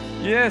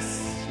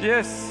 yes,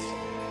 yes.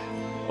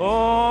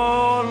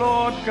 Oh,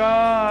 Lord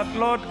God,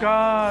 Lord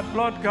God,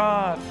 Lord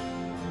God.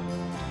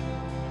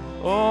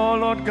 Oh,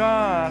 Lord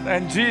God.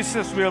 And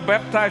Jesus will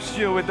baptize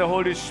you with the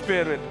Holy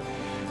Spirit.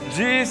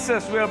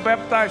 Jesus will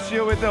baptize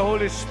you with the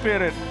Holy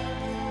Spirit.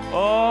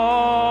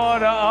 Oh,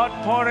 the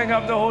outpouring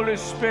of the Holy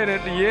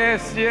Spirit.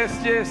 Yes, yes,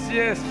 yes,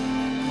 yes.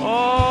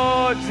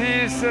 Oh,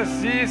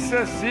 Jesus,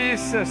 Jesus,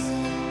 Jesus.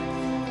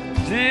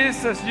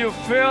 Jesus, you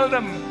fill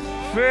them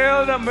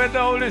with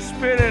the Holy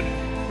Spirit.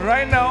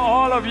 Right now,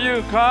 all of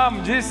you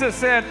come. Jesus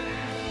said,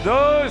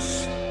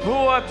 those who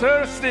are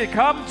thirsty,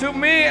 come to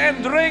me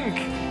and drink.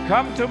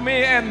 Come to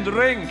me and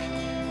drink.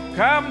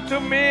 Come to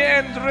me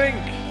and drink.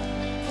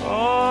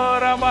 Oh,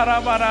 Rama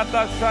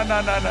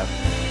Sananana.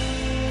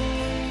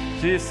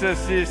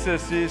 Jesus,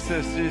 Jesus,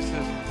 Jesus,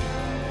 Jesus.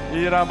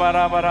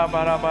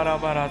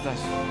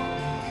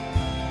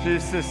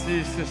 Jesus,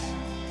 Jesus.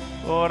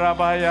 Oh,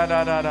 Rabaya.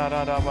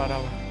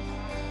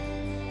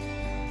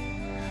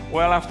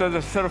 Well, after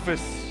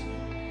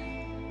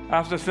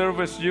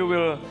service, you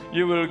will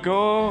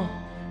go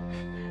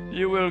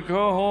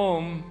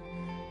home.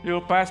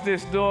 You'll pass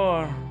this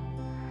door,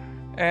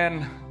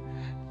 and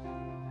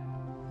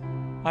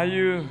are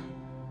you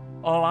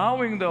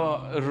allowing the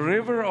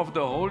river of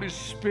the Holy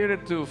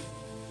Spirit to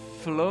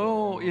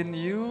flow in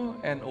you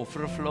and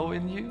overflow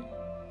in you?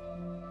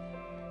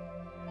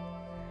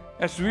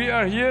 As we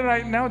are here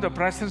right now, the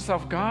presence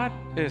of God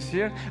is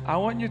here. I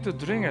want you to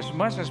drink as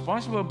much as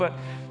possible, but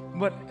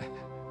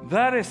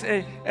there is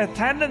a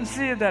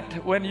tendency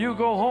that when you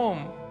go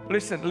home,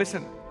 listen,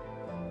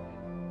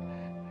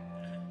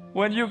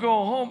 when you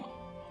go home,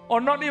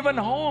 or not even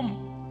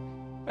home,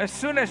 as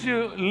soon as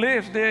you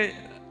leave the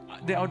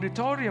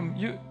auditorium,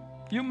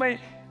 you may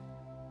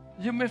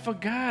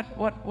forget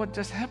what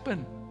just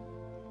happened.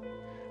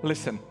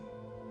 Listen,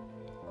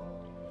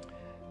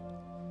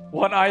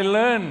 what I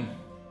learned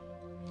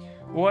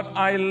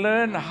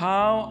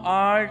how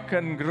I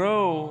can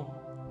grow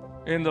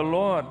in the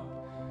Lord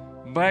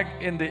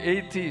back in the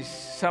 80s.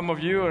 Some of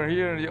you are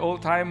here, the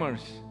old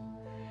timers.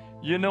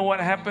 You know what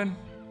happened?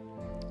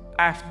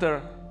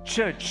 After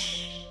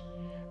church,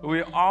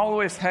 we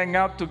always hang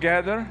out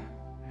together.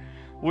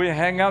 We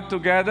hang out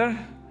together,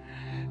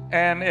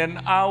 and in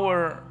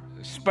our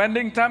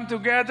spending time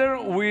together,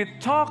 we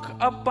talk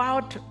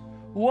about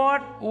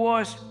what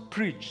was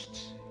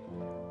preached.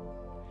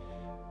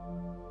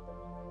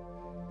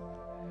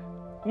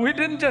 We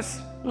didn't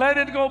just let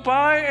it go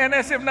by and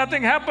as if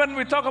nothing happened.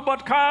 We talk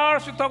about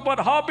cars, we talk about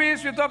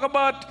hobbies, we talk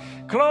about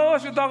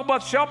clothes, we talk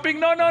about shopping.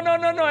 No.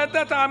 At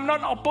that time, I'm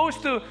not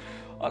opposed to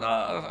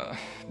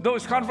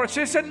those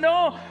conversations.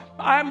 No,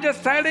 I'm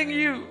just telling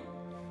you,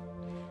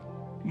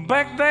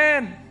 back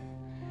then,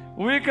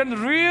 we can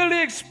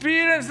really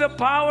experience the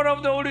power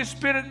of the Holy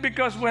Spirit,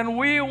 because when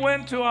we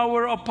went to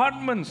our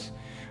apartments,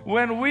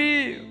 when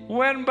we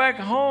went back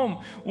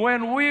home,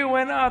 when we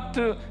went out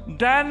to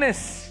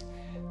Dennis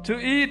to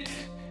eat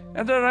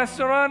at the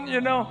restaurant,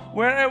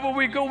 wherever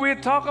we go, we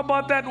talk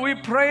about that. We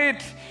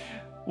prayed,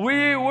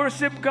 we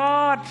worship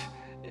God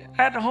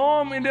at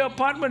home in the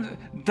apartment.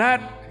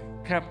 That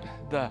kept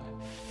the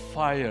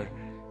fire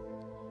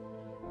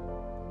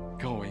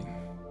going.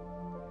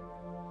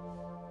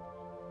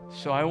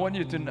 So I want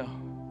you to know,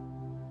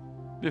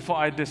 before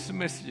I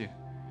dismiss you,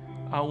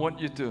 I want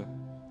you to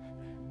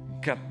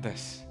get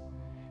this.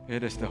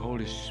 It is the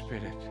Holy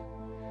Spirit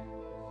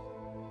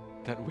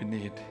that we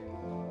need.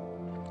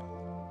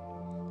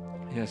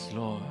 Yes,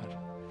 Lord.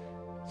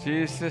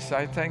 Jesus,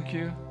 I thank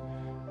you.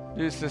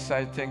 Jesus,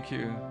 I thank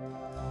you.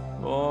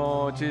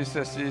 Oh,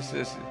 Jesus,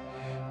 Jesus.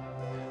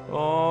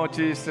 Oh,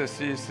 Jesus,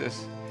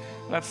 Jesus.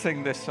 Let's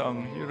sing this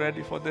song. You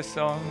ready for this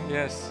song?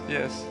 Yes,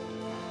 yes,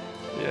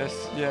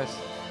 yes, yes.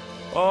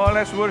 Oh,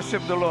 let's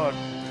worship the Lord.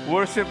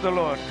 Worship the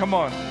Lord. Come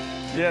on.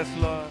 Yes,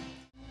 Lord.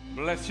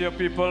 Bless your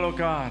people, oh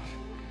God.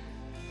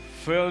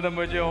 Fill them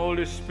with your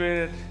Holy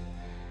Spirit.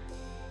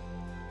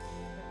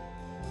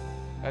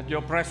 Let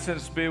your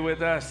presence be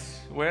with us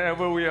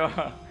wherever we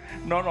are.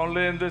 Not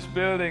only in this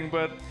building,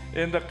 but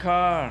in the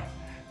car,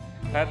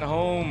 at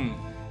home,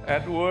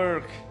 at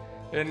work,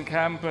 in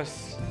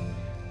campus.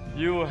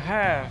 You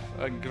have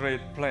a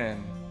great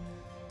plan.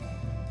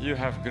 You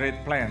have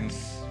great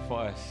plans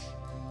for us.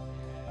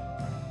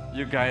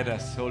 You guide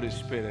us, Holy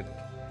Spirit.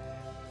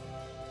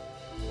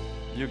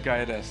 You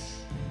guide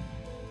us.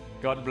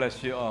 God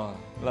bless you all.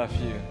 Love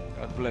you.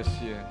 God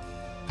bless you.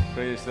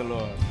 Praise the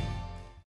Lord.